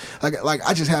offices. Like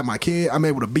I just had my kid. I'm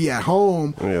able to be at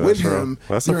home with him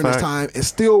during this time and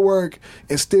still work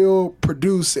and still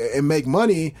produce and make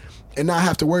money and not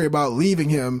have to worry about leaving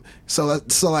him. So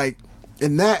like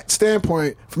from that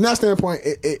standpoint,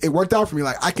 it worked out for me.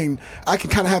 Like I can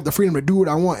kind of have the freedom to do what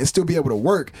I want and still be able to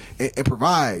work and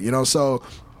provide. So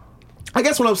I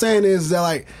guess what I'm saying is that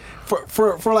like.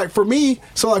 For me,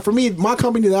 my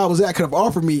company that I was at could have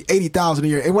offered me $80,000 a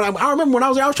year. And when I remember when I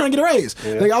was there, I was trying to get a raise.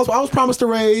 Yeah. Like I was promised a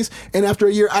raise, and after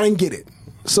a year, I didn't get it.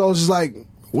 So it's just like,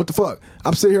 what the fuck?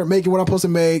 I'm sitting here making what I'm supposed to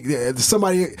make.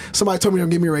 Somebody told me they're gonna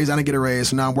give me a raise. I didn't get a raise,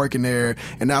 so now I'm working there.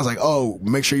 And now I was like, oh,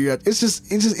 make sure it was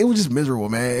just miserable,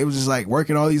 man. It was just like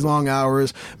working all these long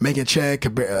hours, making check,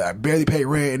 barely pay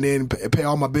rent, and then pay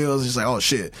all my bills. It's just like, oh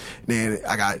shit. Then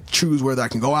I got to choose whether I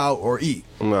can go out or eat.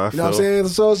 No, you know what I'm saying?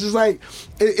 So it's just like,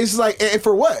 and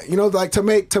for what? Like to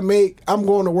make. I'm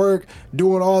going to work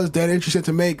doing all this that interesting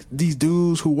to make these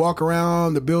dudes who walk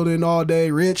around the building all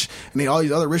day rich, and then all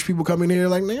these other rich people come in here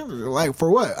like, nigga, like for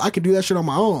what? I could do that shit on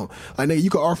my own. Like nigga, you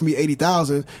could offer me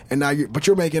 $80,000, and now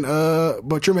you're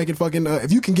making fucking.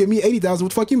 If you can give me $80,000, what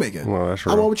the fuck you making? Well, that's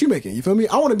real. I want what you making. You feel me?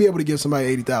 I want to be able to give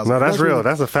somebody $80,000. No, that's real.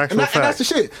 That's a factual fact. And that's the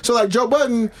shit. So like Joe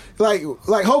Budden, like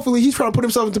hopefully he's trying to put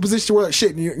himself into a position where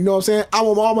shit. You know what I'm saying? I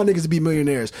want all my niggas to be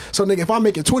millionaires. So nigga, if I'm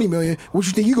making $20 million, what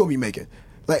you think you gonna be making?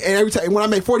 Like, and every time when I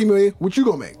make $40 million, what you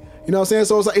gonna make? You know what I'm saying?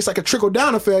 So it's like a trickle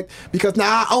down effect because now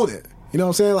I own it. You know what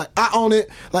I'm saying? Like I own it.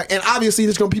 Like, and obviously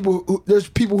there's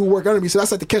people who work under me. So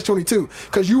that's like the catch-22.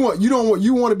 Because you want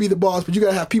to be the boss, but you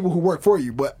gotta have people who work for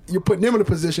you. But you're putting them in a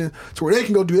position to where they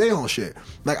can go do their own shit.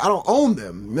 Like I don't own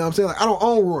them. You know what I'm saying? Like I don't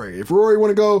own Rory. If Rory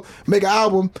want to go make an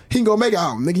album, he can go make an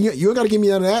album. Nigga, you ain't gotta give me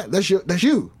none of that. That's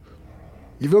you.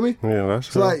 You feel me? Yeah, that's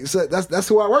so true. like so that's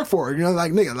who I work for. You know,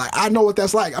 like nigga, like I know what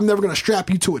that's like. I'm never gonna strap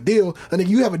you to a deal. And then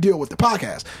you have a deal with the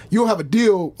podcast. You don't have a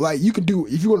deal like you can do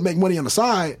if you want to make money on the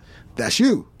side. That's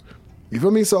you. You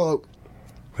feel me? So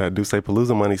That Duce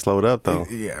Palooza money slowed up though.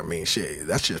 yeah, I mean, shit,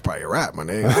 that's just probably a wrap, my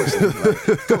nigga.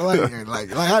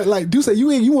 like Duce,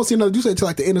 you won't see another Duce until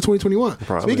like the end of 2021.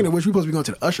 Probably. Speaking of which, we supposed to be going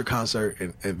to the Usher concert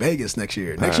in Vegas next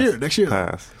year. Next year.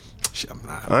 Pass. Shit, I'm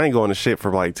not I ain't going to shit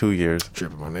for like 2 years.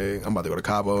 tripping, my nigga. I'm about to go to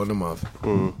Cabo in a month.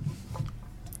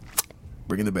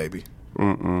 Bringing the baby.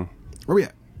 Where we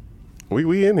at?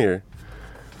 We in here.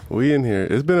 We in here.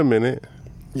 It's been a minute.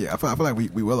 Yeah, I feel like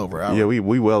we well over an hour. Yeah,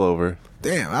 we well over.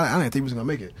 Damn, I didn't think we was gonna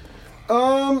make it.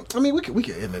 I mean, we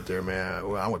could end it there, man.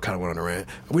 Well, I kind of went on a rant.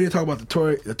 We didn't talk about the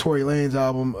Tory Lanez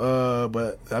album,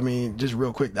 but I mean, just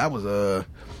real quick, that was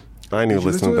I ain't even you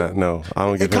listen to listen to that. No, I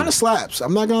don't it get kind of slaps.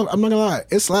 I'm not gonna lie,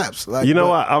 it slaps. Like, You know but-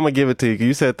 what? I'm gonna give it to you.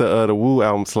 You said the Woo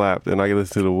album slapped, and I can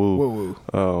listen to the Woo.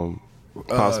 Woo.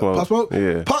 Pop Smoke. Pop Smoke?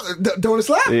 Yeah. Don't it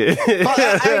slap? Yeah.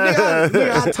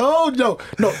 Nigga, I told you.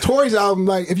 No, Tory's album,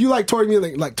 like, if you like Tory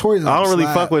music, like Tory's album I don't really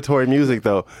slap. fuck with Tory music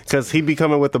though, because he be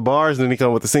coming with the bars and then he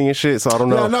come with the singing shit. So I don't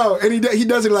know. No, and he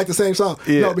does it like the same song.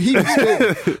 Yeah. No, but he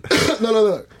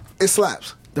no. It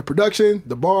slaps. The production,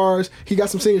 the bars, he got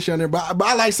some singing shit on there. But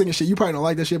I like singing shit. You probably don't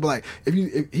like that shit, but like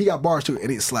if he got bars too,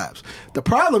 and it slaps. The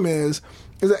problem is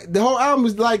that the whole album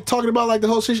is like talking about like the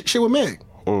whole shit with Meg.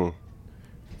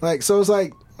 Like, so it's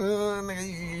like,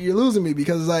 nigga, you're losing me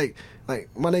because it's like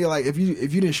my nigga, like if you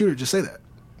didn't shoot her, just say that.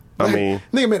 I Like, mean,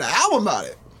 nigga made an album about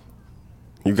it.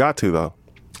 you got to though.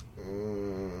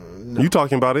 You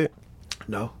talking about it?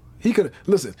 No. He could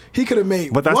have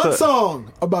made But that's one the-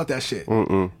 song about that shit.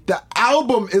 The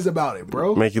album is about it,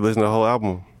 bro. Make you listen to the whole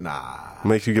album. Nah.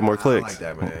 Makes you get more I don't clicks.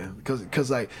 like that, man. Because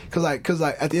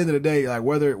at the end of the day, like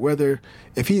whether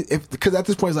because at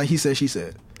this point it's like he said, she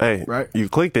said. Hey, Right. You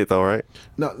clicked it though, right?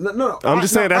 No. I'm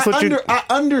just saying that's what you- I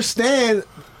understand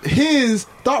his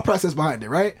thought process behind it,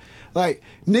 right? Like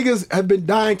niggas have been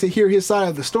dying to hear his side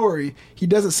of the story. He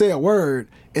doesn't say a word,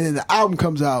 and then the album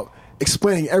comes out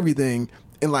explaining everything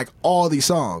in like all these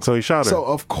songs. So he shot her. So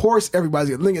of course everybody's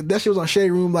gonna link it. That shit was on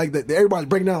Shade Room, like everybody's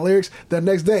breaking down lyrics the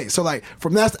next day. So like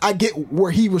from that, I get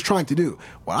where he was trying to do.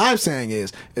 What I'm saying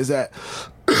is that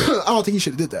I don't think he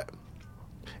should have did that.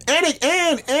 And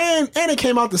it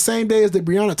came out the same day as the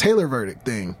Breonna Taylor verdict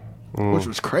thing, which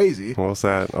was crazy. Well,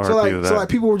 sad. So RIP to that. like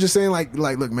people were just saying like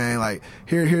look, man, like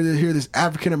here this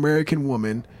African American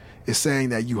woman is saying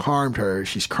that you harmed her.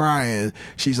 She's crying.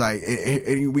 She's like,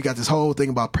 and we got this whole thing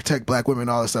about protect black women,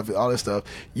 all this stuff.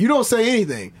 You don't say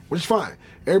anything, which is fine.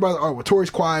 Everybody's like, oh, well,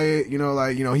 Tory's quiet. You know,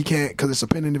 like, you know, he can't because it's a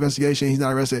pending investigation. He's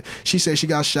not arrested. She said she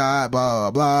got shot. Blah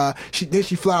blah blah. She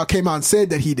flat out came out and said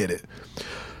that he did it.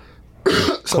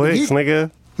 So Clicks,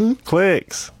 nigga.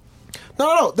 Clicks.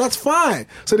 No, that's fine.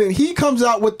 So then he comes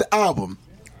out with the album.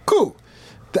 Cool.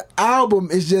 The album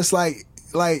is just like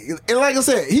and like I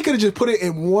said, he could have just put it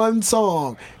in one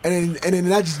song and then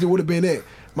that just would have been it.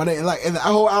 My name, like, and the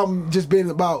whole album just been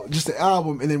about just the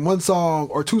album, and then one song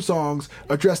or two songs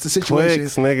address the situation.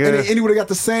 Clicks, nigga. And then he would have got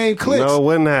the same clicks. No,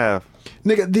 wouldn't have.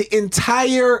 Nigga, the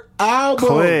entire album.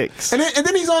 Clicks. And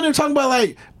then he's on there talking about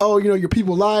like, oh, you know, your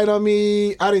people lied on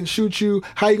me. I didn't shoot you.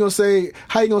 How you gonna say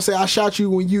I shot you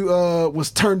when you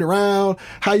was turned around?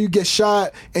 How you get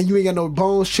shot and you ain't got no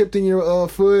bones chipped in your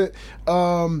foot?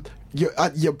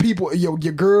 Your people, your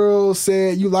girl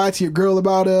said you lied to your girl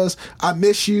about us. I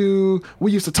miss you.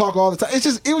 We used to talk all the time. It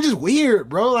was just weird,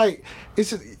 bro. Like, it's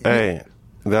just. Hey,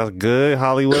 that's good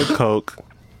Hollywood coke.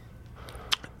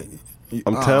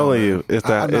 I'm telling you, it's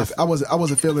that. I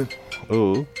wasn't feeling.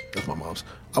 Ooh, That's my mom's.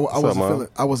 I up, wasn't Mom? feeling.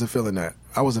 I wasn't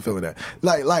feeling that.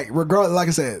 Like regardless. Like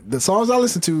I said, the songs I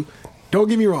listen to, don't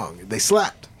get me wrong, they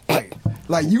slapped.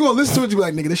 Like you gonna listen to it, you be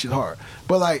like, nigga, this shit hard.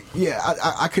 But like, yeah,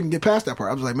 I couldn't get past that part.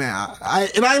 I was like, man, I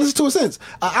ain't listened to it since.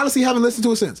 I honestly haven't listened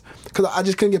to it since because I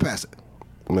just couldn't get past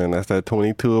it. man, that's that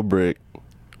 22 a brick.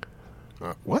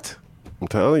 What? I'm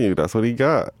telling you, that's what he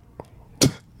got.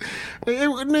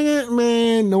 Nigga,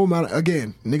 man, no amount.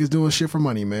 Again, niggas doing shit for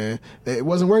money, man. It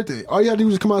wasn't worth it. All you gotta do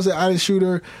was come out and say, I didn't shoot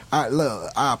her.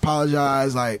 I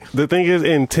apologize. Like, The thing is,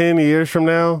 in 10 years from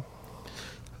now,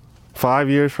 5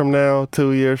 years from now,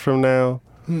 2 years from now,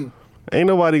 ain't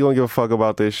nobody gonna give a fuck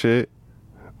about this shit.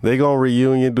 They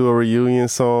gonna do a reunion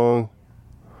song.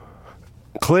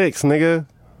 Clicks, nigga.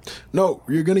 no,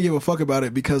 you're gonna give a fuck about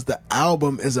it because the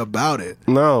album is about it.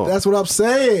 No. That's what I'm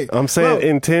saying. I'm saying Bro,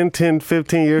 in 10,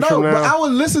 15 years no, from now. but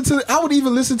I would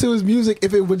even listen to his music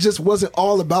if it just wasn't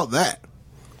all about that.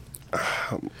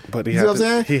 But he You had know what I'm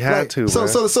saying? He had Like, to, So, man.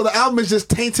 so the album is just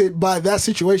tainted by that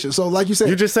situation. So, like you said,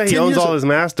 You just say he 10 owns years all from- his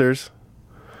masters.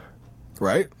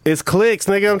 right? It's clicks,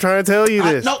 nigga. I'm trying to tell you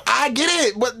this. No, I get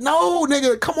it, but no,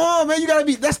 nigga, come on, man. You gotta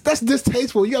be that's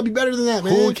distasteful. You gotta be better than that,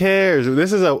 man. Who cares?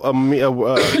 This is You're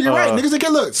right. Niggas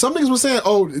that look. Some niggas was saying,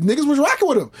 "Oh, niggas was rocking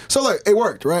with him." So look, it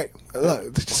worked, right?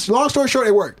 Look, long story short,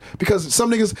 it worked because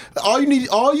some niggas. All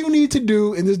you need to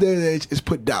do in this day and age is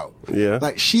put doubt. Yeah.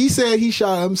 Like she said, he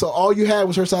shot him, so all you had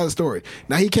was her side of the story.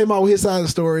 Now he came out with his side of the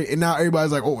story, and now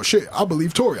everybody's like, "Oh shit, I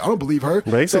believe Tory. I don't believe her."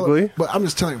 Basically. So, but I'm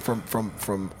just telling you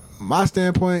from my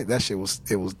standpoint, that shit was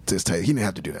distasteful. He didn't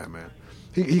have to do that, man.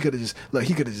 He could have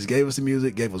just gave us the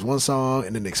music, gave us one song,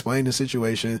 and then explained the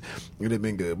situation. It'd have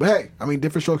been good. But hey, I mean,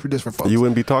 different strokes for different folks. You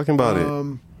wouldn't be talking about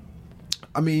it.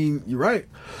 I mean, you're right.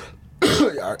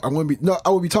 I wouldn't be. No, I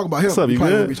would be talking about him. What's up, you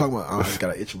probably good? wouldn't be talking about. I just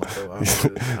got an itch in my throat. I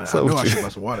know I should buy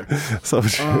some water. So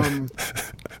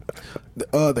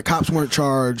The cops weren't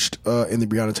charged in the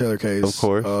Breonna Taylor case. Of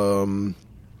course.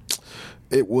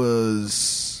 It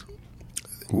was.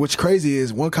 What's crazy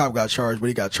is one cop got charged, but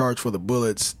he got charged for the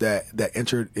bullets that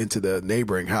entered into the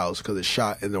neighboring house because it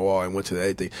shot in the wall and went to the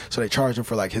anything. So they charged him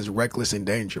for like his reckless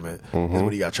endangerment is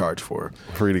what he got charged for.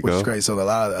 Free to which go. is crazy. So a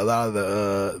lot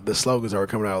of the slogans that were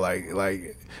coming out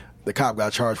like the cop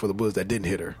got charged for the bullets that didn't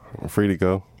hit her. Free to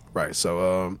go. Right.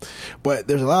 So, but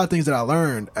there's a lot of things that I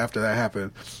learned after that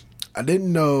happened. I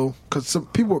didn't know because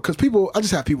people, I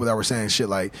just have people that were saying shit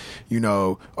like, you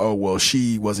know, oh, well,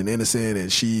 she wasn't innocent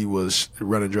and she was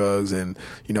running drugs. And,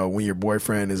 you know, when your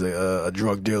boyfriend is a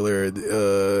drug dealer,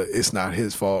 it's not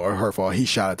his fault or her fault. He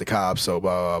shot at the cops. So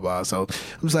blah, blah, blah. So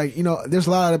I'm just like, you know, there's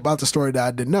a lot about the story that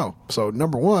I didn't know. So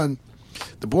number one,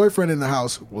 the boyfriend in the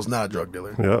house was not a drug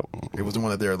dealer. Yep. It was the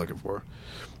one that they were looking for.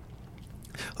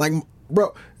 Like,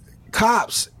 bro,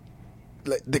 cops.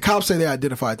 Like, the cops say they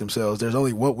identified themselves. There's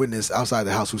only one witness outside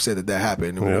the house who said that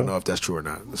happened, and we don't know if that's true or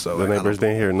not. So the neighbors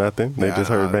didn't hear nothing. They just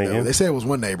heard banging. They said it was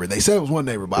one neighbor.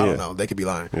 But I don't know. They could be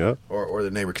lying. Yeah. Or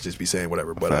the neighbor could just be saying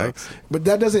whatever. But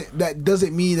that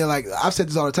doesn't mean that, like, I've said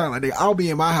this all the time. Like, I'll be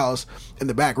in my house in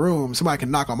the back room. Somebody can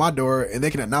knock on my door and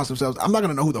they can announce themselves. I'm not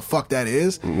gonna know who the fuck that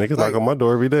is. Niggas knock on my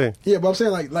door every day. Yeah, but I'm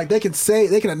saying like they can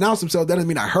announce themselves. That doesn't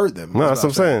mean I heard them. No, that's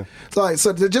what I'm saying.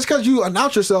 So just because you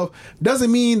announce yourself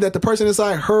doesn't mean that the person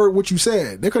inside heard what you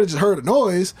said. They could have just heard a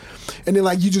noise, and then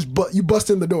like you bust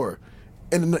in the door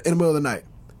in the middle of the night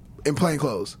in plain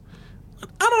clothes.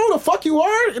 I don't know who the fuck you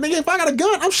are, and if I got a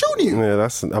gun, I'm shooting you. Yeah,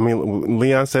 I mean,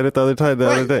 Leon said it the other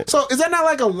day. So is that not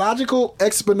like a logical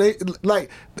explanation? Like,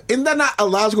 isn't that not a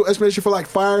logical explanation for like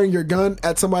firing your gun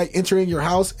at somebody entering your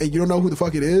house and you don't know who the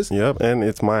fuck it is? Yep, and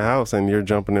it's my house, and you're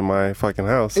jumping in my fucking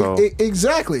house. So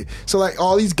exactly. So like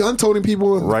all these gun-toting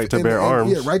people, right to bear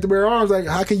arms. Yeah, right to bear arms. Like,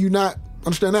 how can you not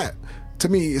understand that? To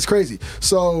me, it's crazy.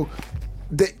 So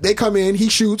they come in, he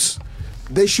shoots.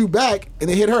 They shoot back and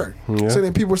they hit her. Yeah. So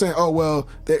then people were saying, oh, well,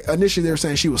 initially they were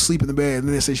saying she was asleep in the bed, and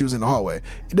then they say she was in the hallway.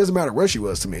 It doesn't matter where she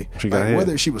was to me.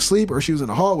 Whether she was asleep or she was in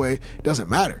the hallway, it doesn't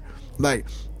matter. Like,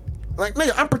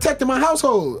 nigga, I'm protecting my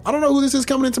household. I don't know who this is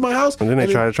coming into my house. And then they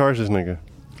try to charge this nigga.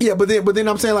 Yeah, but then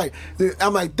I'm saying,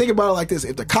 think about it like this.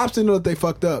 If the cops didn't know that they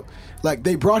fucked up, like,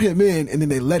 they brought him in and then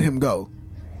they let him go.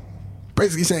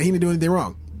 Basically saying he didn't do anything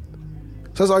wrong.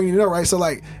 So that's all you need to know, right? So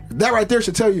like that right there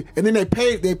should tell you. And then they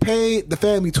paid the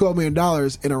family $12 million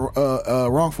in a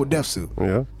wrongful death suit.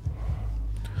 Yeah.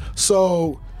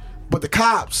 So, but the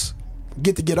cops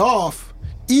get off,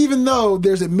 even though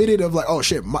there's admitted of like, oh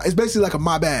shit, it's basically like a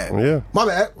my bad. Yeah. My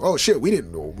bad. Oh shit, we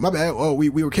didn't know. My bad. Oh,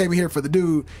 we came here for the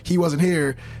dude. He wasn't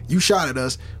here. You shot at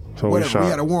us. So whatever. We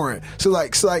had a warrant. So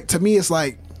like to me, it's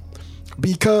like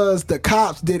because the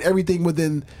cops did everything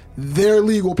within their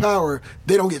legal power,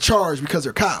 they don't get charged because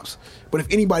they're cops. But if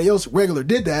anybody else regular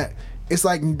did that, it's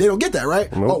like they don't get that, right?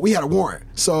 Nope. Oh, we had a warrant,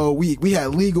 so we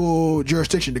had legal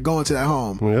jurisdiction to go into that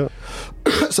home. Yeah.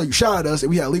 So you shot at us, and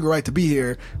we had a legal right to be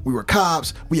here. We were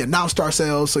cops. We announced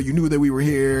ourselves, so you knew that we were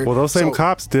here. Well, those same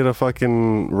cops did a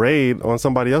fucking raid on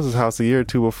somebody else's house a year or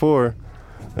two before,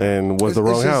 and was the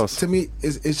wrong house. To me,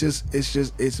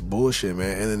 it's bullshit,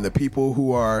 man. And then the people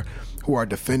who are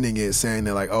defending it, saying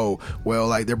that like, oh, well,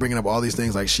 like they're bringing up all these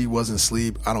things like she wasn't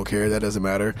asleep. I don't care. That doesn't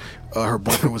matter. Her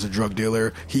boyfriend was a drug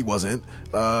dealer. He wasn't.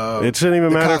 It shouldn't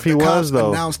even matter if he was,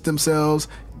 though. Announced themselves.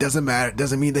 Doesn't matter.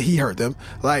 Doesn't mean that he hurt them.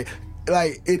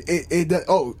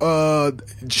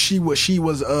 She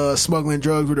was smuggling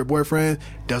drugs with her boyfriend.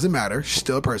 Doesn't matter. She's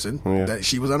still a person. Yeah. That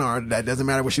she was unarmed. That doesn't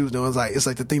matter what she was doing. It's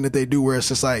like the thing that they do where it's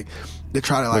just like they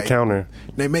try to like the counter.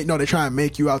 They try and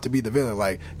make you out to be the villain.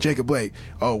 Like Jacob Blake.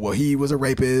 Oh well, he was a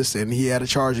rapist and he had a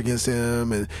charge against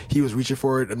him and he was reaching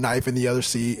for a knife in the other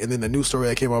seat. And then the news story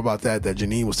that came out about that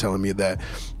Janine was telling me that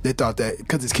they thought that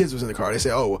because his kids was in the car. They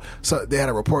said, oh, so they had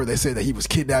a report. They said that he was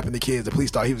kidnapping the kids. The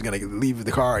police thought he was going to leave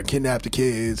the car and kidnap kidnap the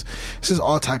kids. It's just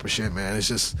all type of shit, man. It's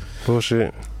just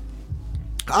Bullshit.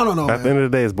 I don't know, At the man. end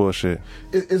of the day, it's bullshit.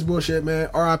 It's bullshit, man.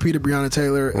 R.I.P. to Breonna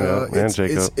Taylor. Yeah, and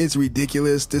Jacob. It's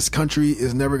ridiculous. This country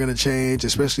is never going to change,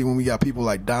 especially when we got people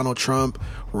like Donald Trump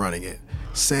running it,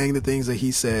 saying the things that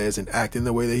he says and acting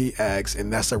the way that he acts,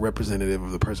 and that's a representative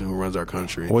of the person who runs our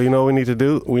country. Well, you know what we need to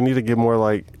do? We need to get more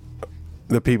like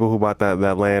the people who bought that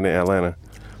land in Atlanta.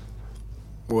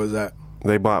 What was that?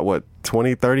 They bought, what,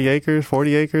 20, 30 acres,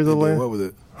 40 acres of And did land? what with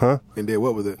it? Huh? And did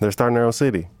what with it? They're starting their own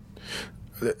city.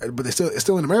 But it's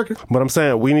still in America. But I'm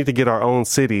saying we need to get our own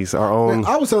cities, our own... Man,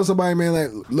 I was telling somebody, man,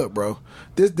 like, look, bro,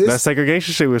 this that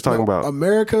segregation shit we was talking about.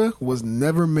 America was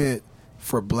never meant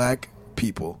for black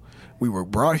people. We were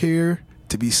brought here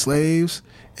to be slaves,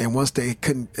 and once they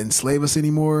couldn't enslave us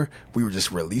anymore, we were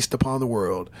just released upon the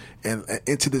world and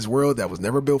into this world that was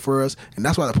never built for us. And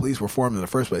that's why the police were formed in the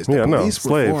first place. The Yeah, no, police were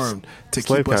slaves. formed to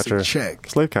Slave keep us in catcher. check.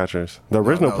 Slave catchers. The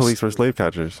original no, police were slave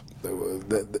catchers.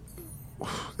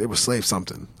 They were slave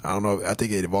something. I don't know. I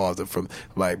think it evolved from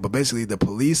like, but basically the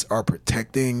police are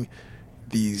protecting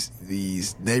these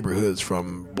neighborhoods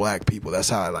from black people. That's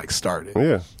how it like started.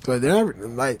 Yeah. So they're never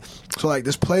like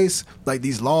this place, like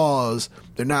these laws,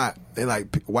 they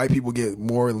like white people get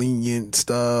more lenient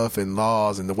stuff and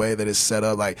laws and the way that it's set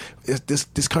up. Like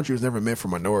this country was never meant for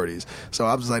minorities. So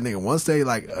I was like, nigga, once they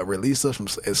like released us from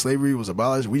slavery was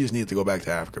abolished, we just need to go back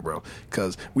to Africa, bro.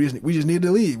 Because we just need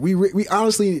to leave. We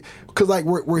honestly, because like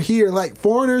we're here, like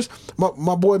foreigners.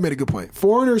 My boy made a good point.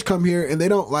 Foreigners come here and they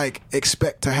don't like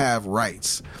expect to have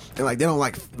rights. And like they don't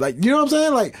like you know what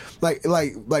I'm saying?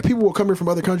 Like people will come here from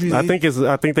other countries. I think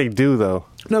they do though.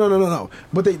 No.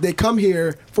 But they come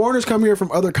here. Foreigners come here from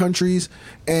other countries,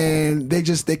 and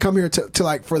they come here to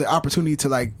like for the opportunity to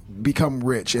like become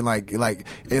rich and like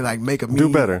make a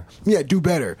Do better. Yeah, do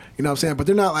better. You know what I'm saying? But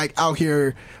they're not like out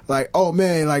here like, oh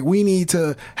man, like we need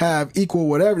to have equal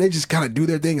whatever. They just kind of do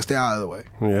their thing and stay out of the way.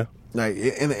 Yeah. Like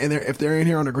and if they're in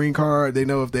here on a green card, they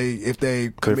know if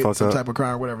they commit fuck some up. type of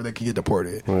crime or whatever, they can get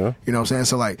deported. Yeah. You know what I'm saying?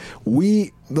 So like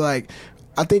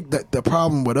I think that the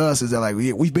problem with us is that like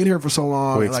we've been here for so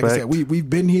long. We And like I said, expect. we've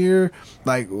been here.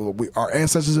 Like our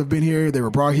ancestors have been here. They were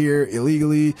brought here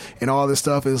illegally and all this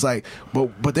stuff. It's like,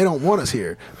 but they don't want us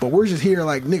here. But we're just here.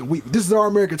 Like nigga, this is our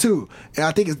America too. And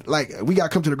I think it's like we got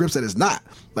to come to the grips that it's not.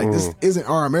 Like this isn't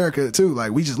our America too.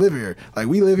 Like we just live here. Like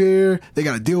we live here. They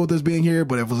got to deal with us being here.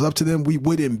 But if it was up to them, we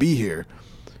wouldn't be here.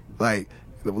 Like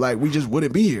we just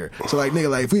wouldn't be here. So like nigga,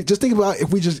 like if we just think about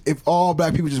if all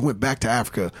black people just went back to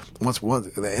Africa once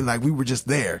and like we were just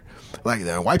there, like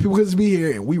white people could just be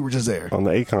here and we were just there. On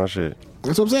the Akon shit.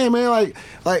 That's what I'm saying, man.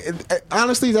 Like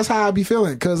honestly, that's how I be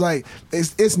feeling because like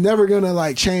it's never gonna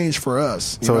like change for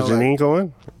us. You So know, is Janine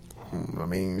going? I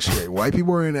mean, shit, white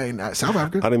people are in South I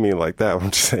Africa. didn't mean it like that.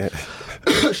 I'm just saying.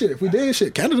 Shit, if we did,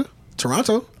 shit, Canada,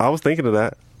 Toronto. I was thinking of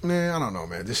that. Man, I don't know,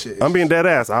 man. This shit. I'm being dead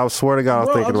ass. I swear to God, I was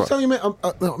Bro, thinking I'm just about.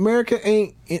 telling you, man. America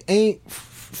ain't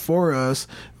for us.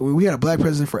 We had a black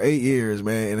president for 8 years,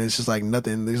 man, and it's just like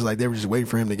nothing. It's like they were just waiting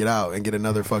for him to get out and get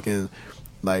another fucking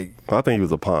like. I think he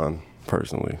was a pawn,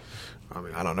 personally. I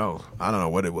mean, I don't know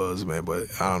what it was, man, but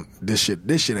this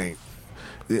shit ain't.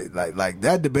 Like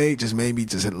that debate just made me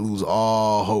just lose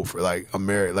all hope for like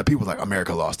America. Like people like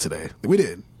America lost today. We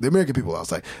did. The American people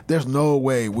lost. Like there's no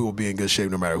way we will be in good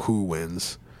shape no matter who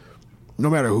wins. No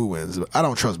matter who wins. I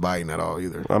don't trust Biden at all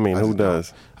either. I mean, who just does?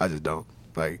 don't. I just don't.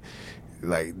 Like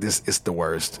this. It's the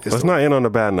worst. Let's not end on a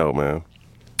bad note, man.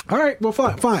 All right. Well,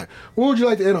 fine. What would you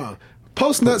like to end on?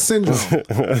 Post nut syndrome.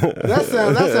 that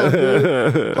sounds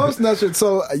good. Post nut syndrome.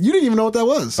 So you didn't even know what that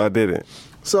was. I didn't.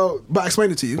 So, but I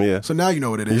explained it to you. Yeah. So now you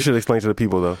know what it is. You should explain to the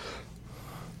people though.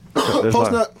 There's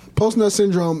Post nut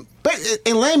syndrome, but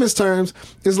in layman's terms,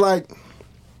 is like.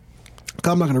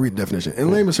 I'm not going to read the definition.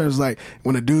 In layman's terms, it's like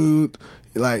when a dude,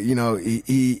 like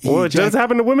he Well, it just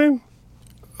happened to women.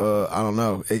 I don't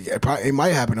know. It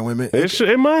might happen to women.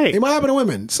 It might. It might happen to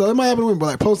women. So it might happen to women. But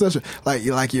like post nut,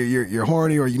 like you're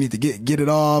horny or you need to get it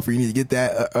off or you need to get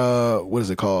that what is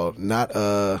it called? Not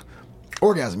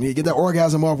orgasm. You need to get that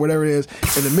orgasm off, whatever it is.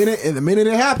 And the minute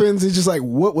it happens, it's just like,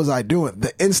 what was I doing?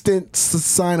 The instant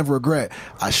sign of regret.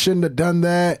 I shouldn't have done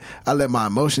that. I let my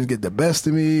emotions get the best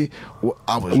of me.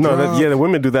 I was drunk. The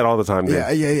women do the time. Dude.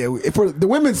 Yeah. For the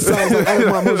women's side, like, I let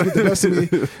my emotions get the best of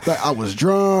me. Like I was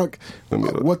drunk.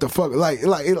 What the fuck? I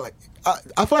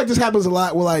feel like this happens a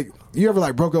lot. Where like you ever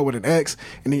like broke up with an ex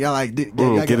and then y'all like get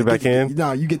it back in.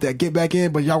 No, you get that get back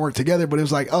in, but y'all weren't together. But it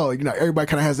was like, oh, everybody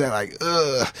kind of has that like,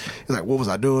 it's like, what was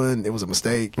I doing? It was a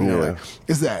mistake. You know, like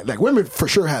it's that like women for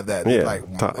sure have that. Yeah, like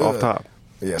off top.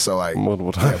 Yeah, so like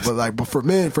multiple times. Yeah, but for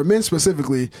men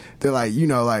specifically, they're like,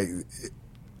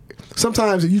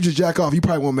 sometimes if you just jack off, you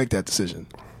probably won't make that decision.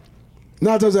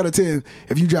 9 times out of 10,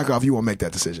 if you jack off, you won't make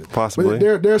that decision. Possibly.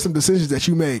 But there are some decisions that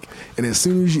you make, and as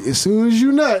soon as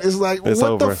you nut, it's like, It's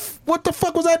what over. what the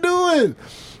fuck was I doing?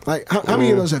 Like, how many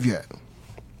of those have you had?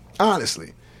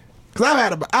 Honestly, because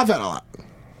I've had a lot.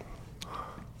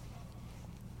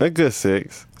 A good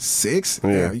 6. 6?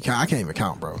 Yeah. I can't even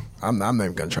count, bro. I'm not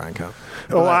even gonna try and count.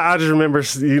 Oh, I just remember,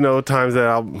 times that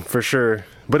I for sure,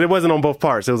 but it wasn't on both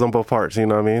parts. It was on both parts. You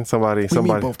know what I mean? Somebody do you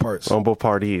mean both parts? on both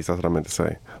parties. That's what I meant to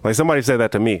say. Like somebody said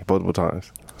that to me multiple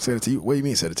times. Said it to you? What do you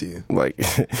mean said it to you? Like,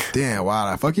 Damn,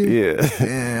 why I fuck you? Yeah.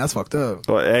 Damn, that's fucked up.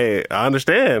 well, hey, I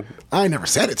understand. I ain't never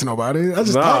said it to nobody. I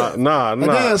just thought it. Nah.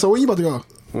 Damn, so where you about to go?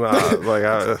 Nah, like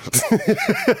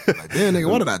Damn,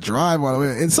 nigga, why did I drive all the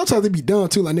way? And sometimes they be dumb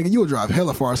too. Like, nigga, you'll drive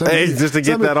hella far. So Hey, just to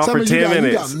get that off for 10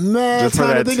 minutes. You got mad Just for time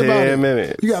to that think about 10 it.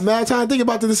 minutes. You got mad time to think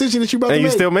about the decision that you about to and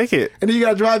make. you still make it. And then you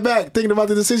got to drive back thinking about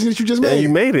the decision that you just made. And you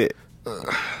made it.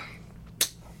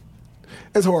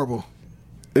 It's horrible.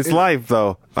 It's life,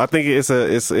 though. I think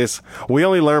it's we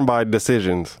only learn by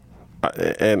decisions,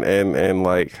 and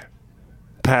like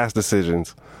past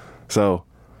decisions. So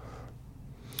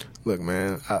Look,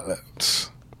 man.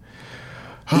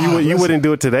 you wouldn't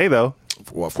do it today, though.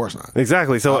 Well, of course not.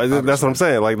 Exactly. So Obviously. that's what I'm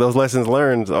saying. Like those lessons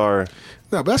learned are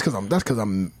No, but that's because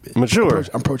I'm mature.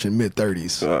 I'm approaching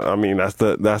mid-30s. I mean,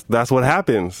 that's what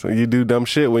happens. You do dumb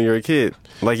shit when you're a kid.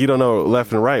 Like you don't know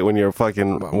left and right when you're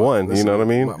fucking one. Listen, you know what I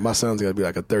mean? My son's gonna be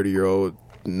like a 30-year-old,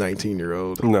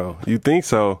 19-year-old. No, you think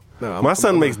so? No, My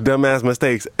son makes dumbass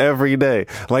mistakes every day.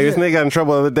 Like this nigga got in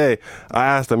trouble the other day. I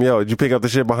asked him, "Yo, did you pick up the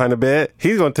shit behind the bed?"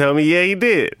 He's gonna tell me, "Yeah, he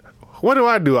did." What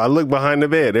do? I look behind the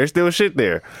bed. There's still shit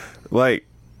there. Like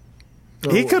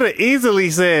he could have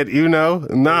easily said,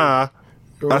 nah.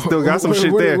 I still got some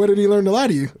shit there. Where did he learn to lie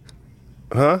to you?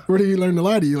 Huh? Where did he learn to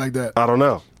lie to you like that? I don't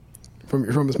know. From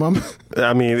his mom?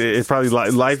 I mean, it's probably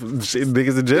like life shit,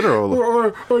 niggas in general.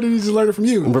 or did he just learn it from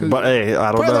you? But hey,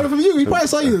 I don't Probably learned it know. from you. He probably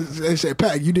saw you and said,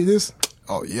 "Pat, you did this."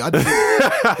 Oh yeah, I did it.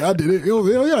 Yeah, I did it.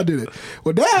 Hell yeah, I did it.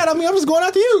 Well, Dad, I mean, I'm just going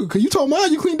after you because you told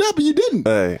mine you cleaned up and you didn't.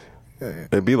 Hey,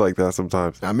 it be like that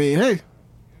sometimes. I mean, hey,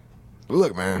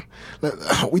 look, man,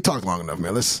 we talked long enough,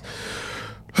 man. Let's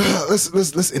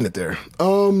end it there.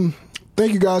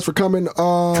 Thank you guys for coming.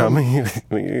 Coming.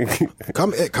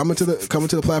 Coming to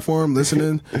the platform,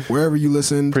 listening wherever you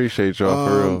listen. Appreciate y'all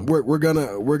for real.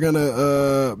 We're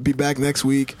gonna be back next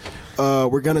week.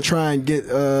 We're gonna try and get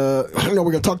we're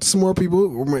gonna talk to some more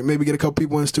people. Maybe get a couple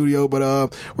people in the studio, but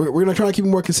we're gonna try and keep it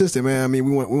more consistent, man. I mean,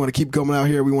 we want to keep coming out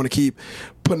here. We want to keep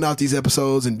putting out these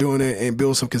episodes and doing it and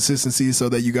build some consistency so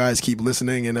that you guys keep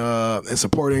listening and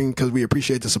supporting, because we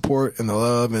appreciate the support and the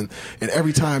love and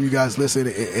every time you guys listen,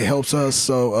 it helps us.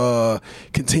 So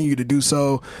continue to do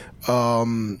so.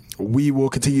 We will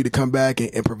continue to come back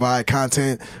and provide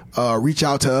content. Reach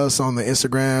out to us on the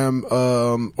Instagram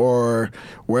or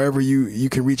wherever you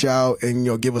can reach out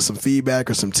and give us some feedback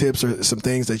or some tips or some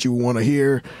things that you want to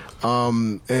hear.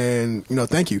 And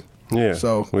thank you. Yeah.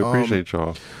 So we appreciate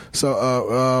y'all.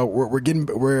 So we're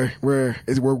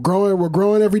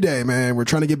growing every day, man. We're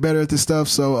trying to get better at this stuff.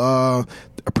 So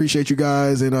appreciate you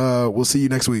guys, and we'll see you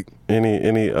next week.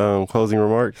 Any closing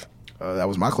remarks? That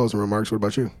was my closing remarks. What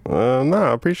about you? No,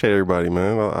 I appreciate everybody,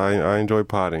 man. I enjoy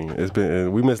potting.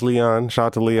 We miss Leon. Shout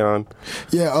out to Leon.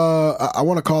 Yeah, I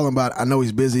want to call him, but I know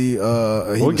he's busy.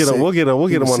 We'll get him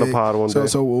on the pod one day.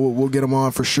 So we'll get him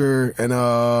on for sure. And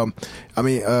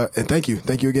and thank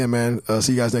you again, man.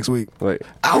 See you guys next week. Like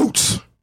out.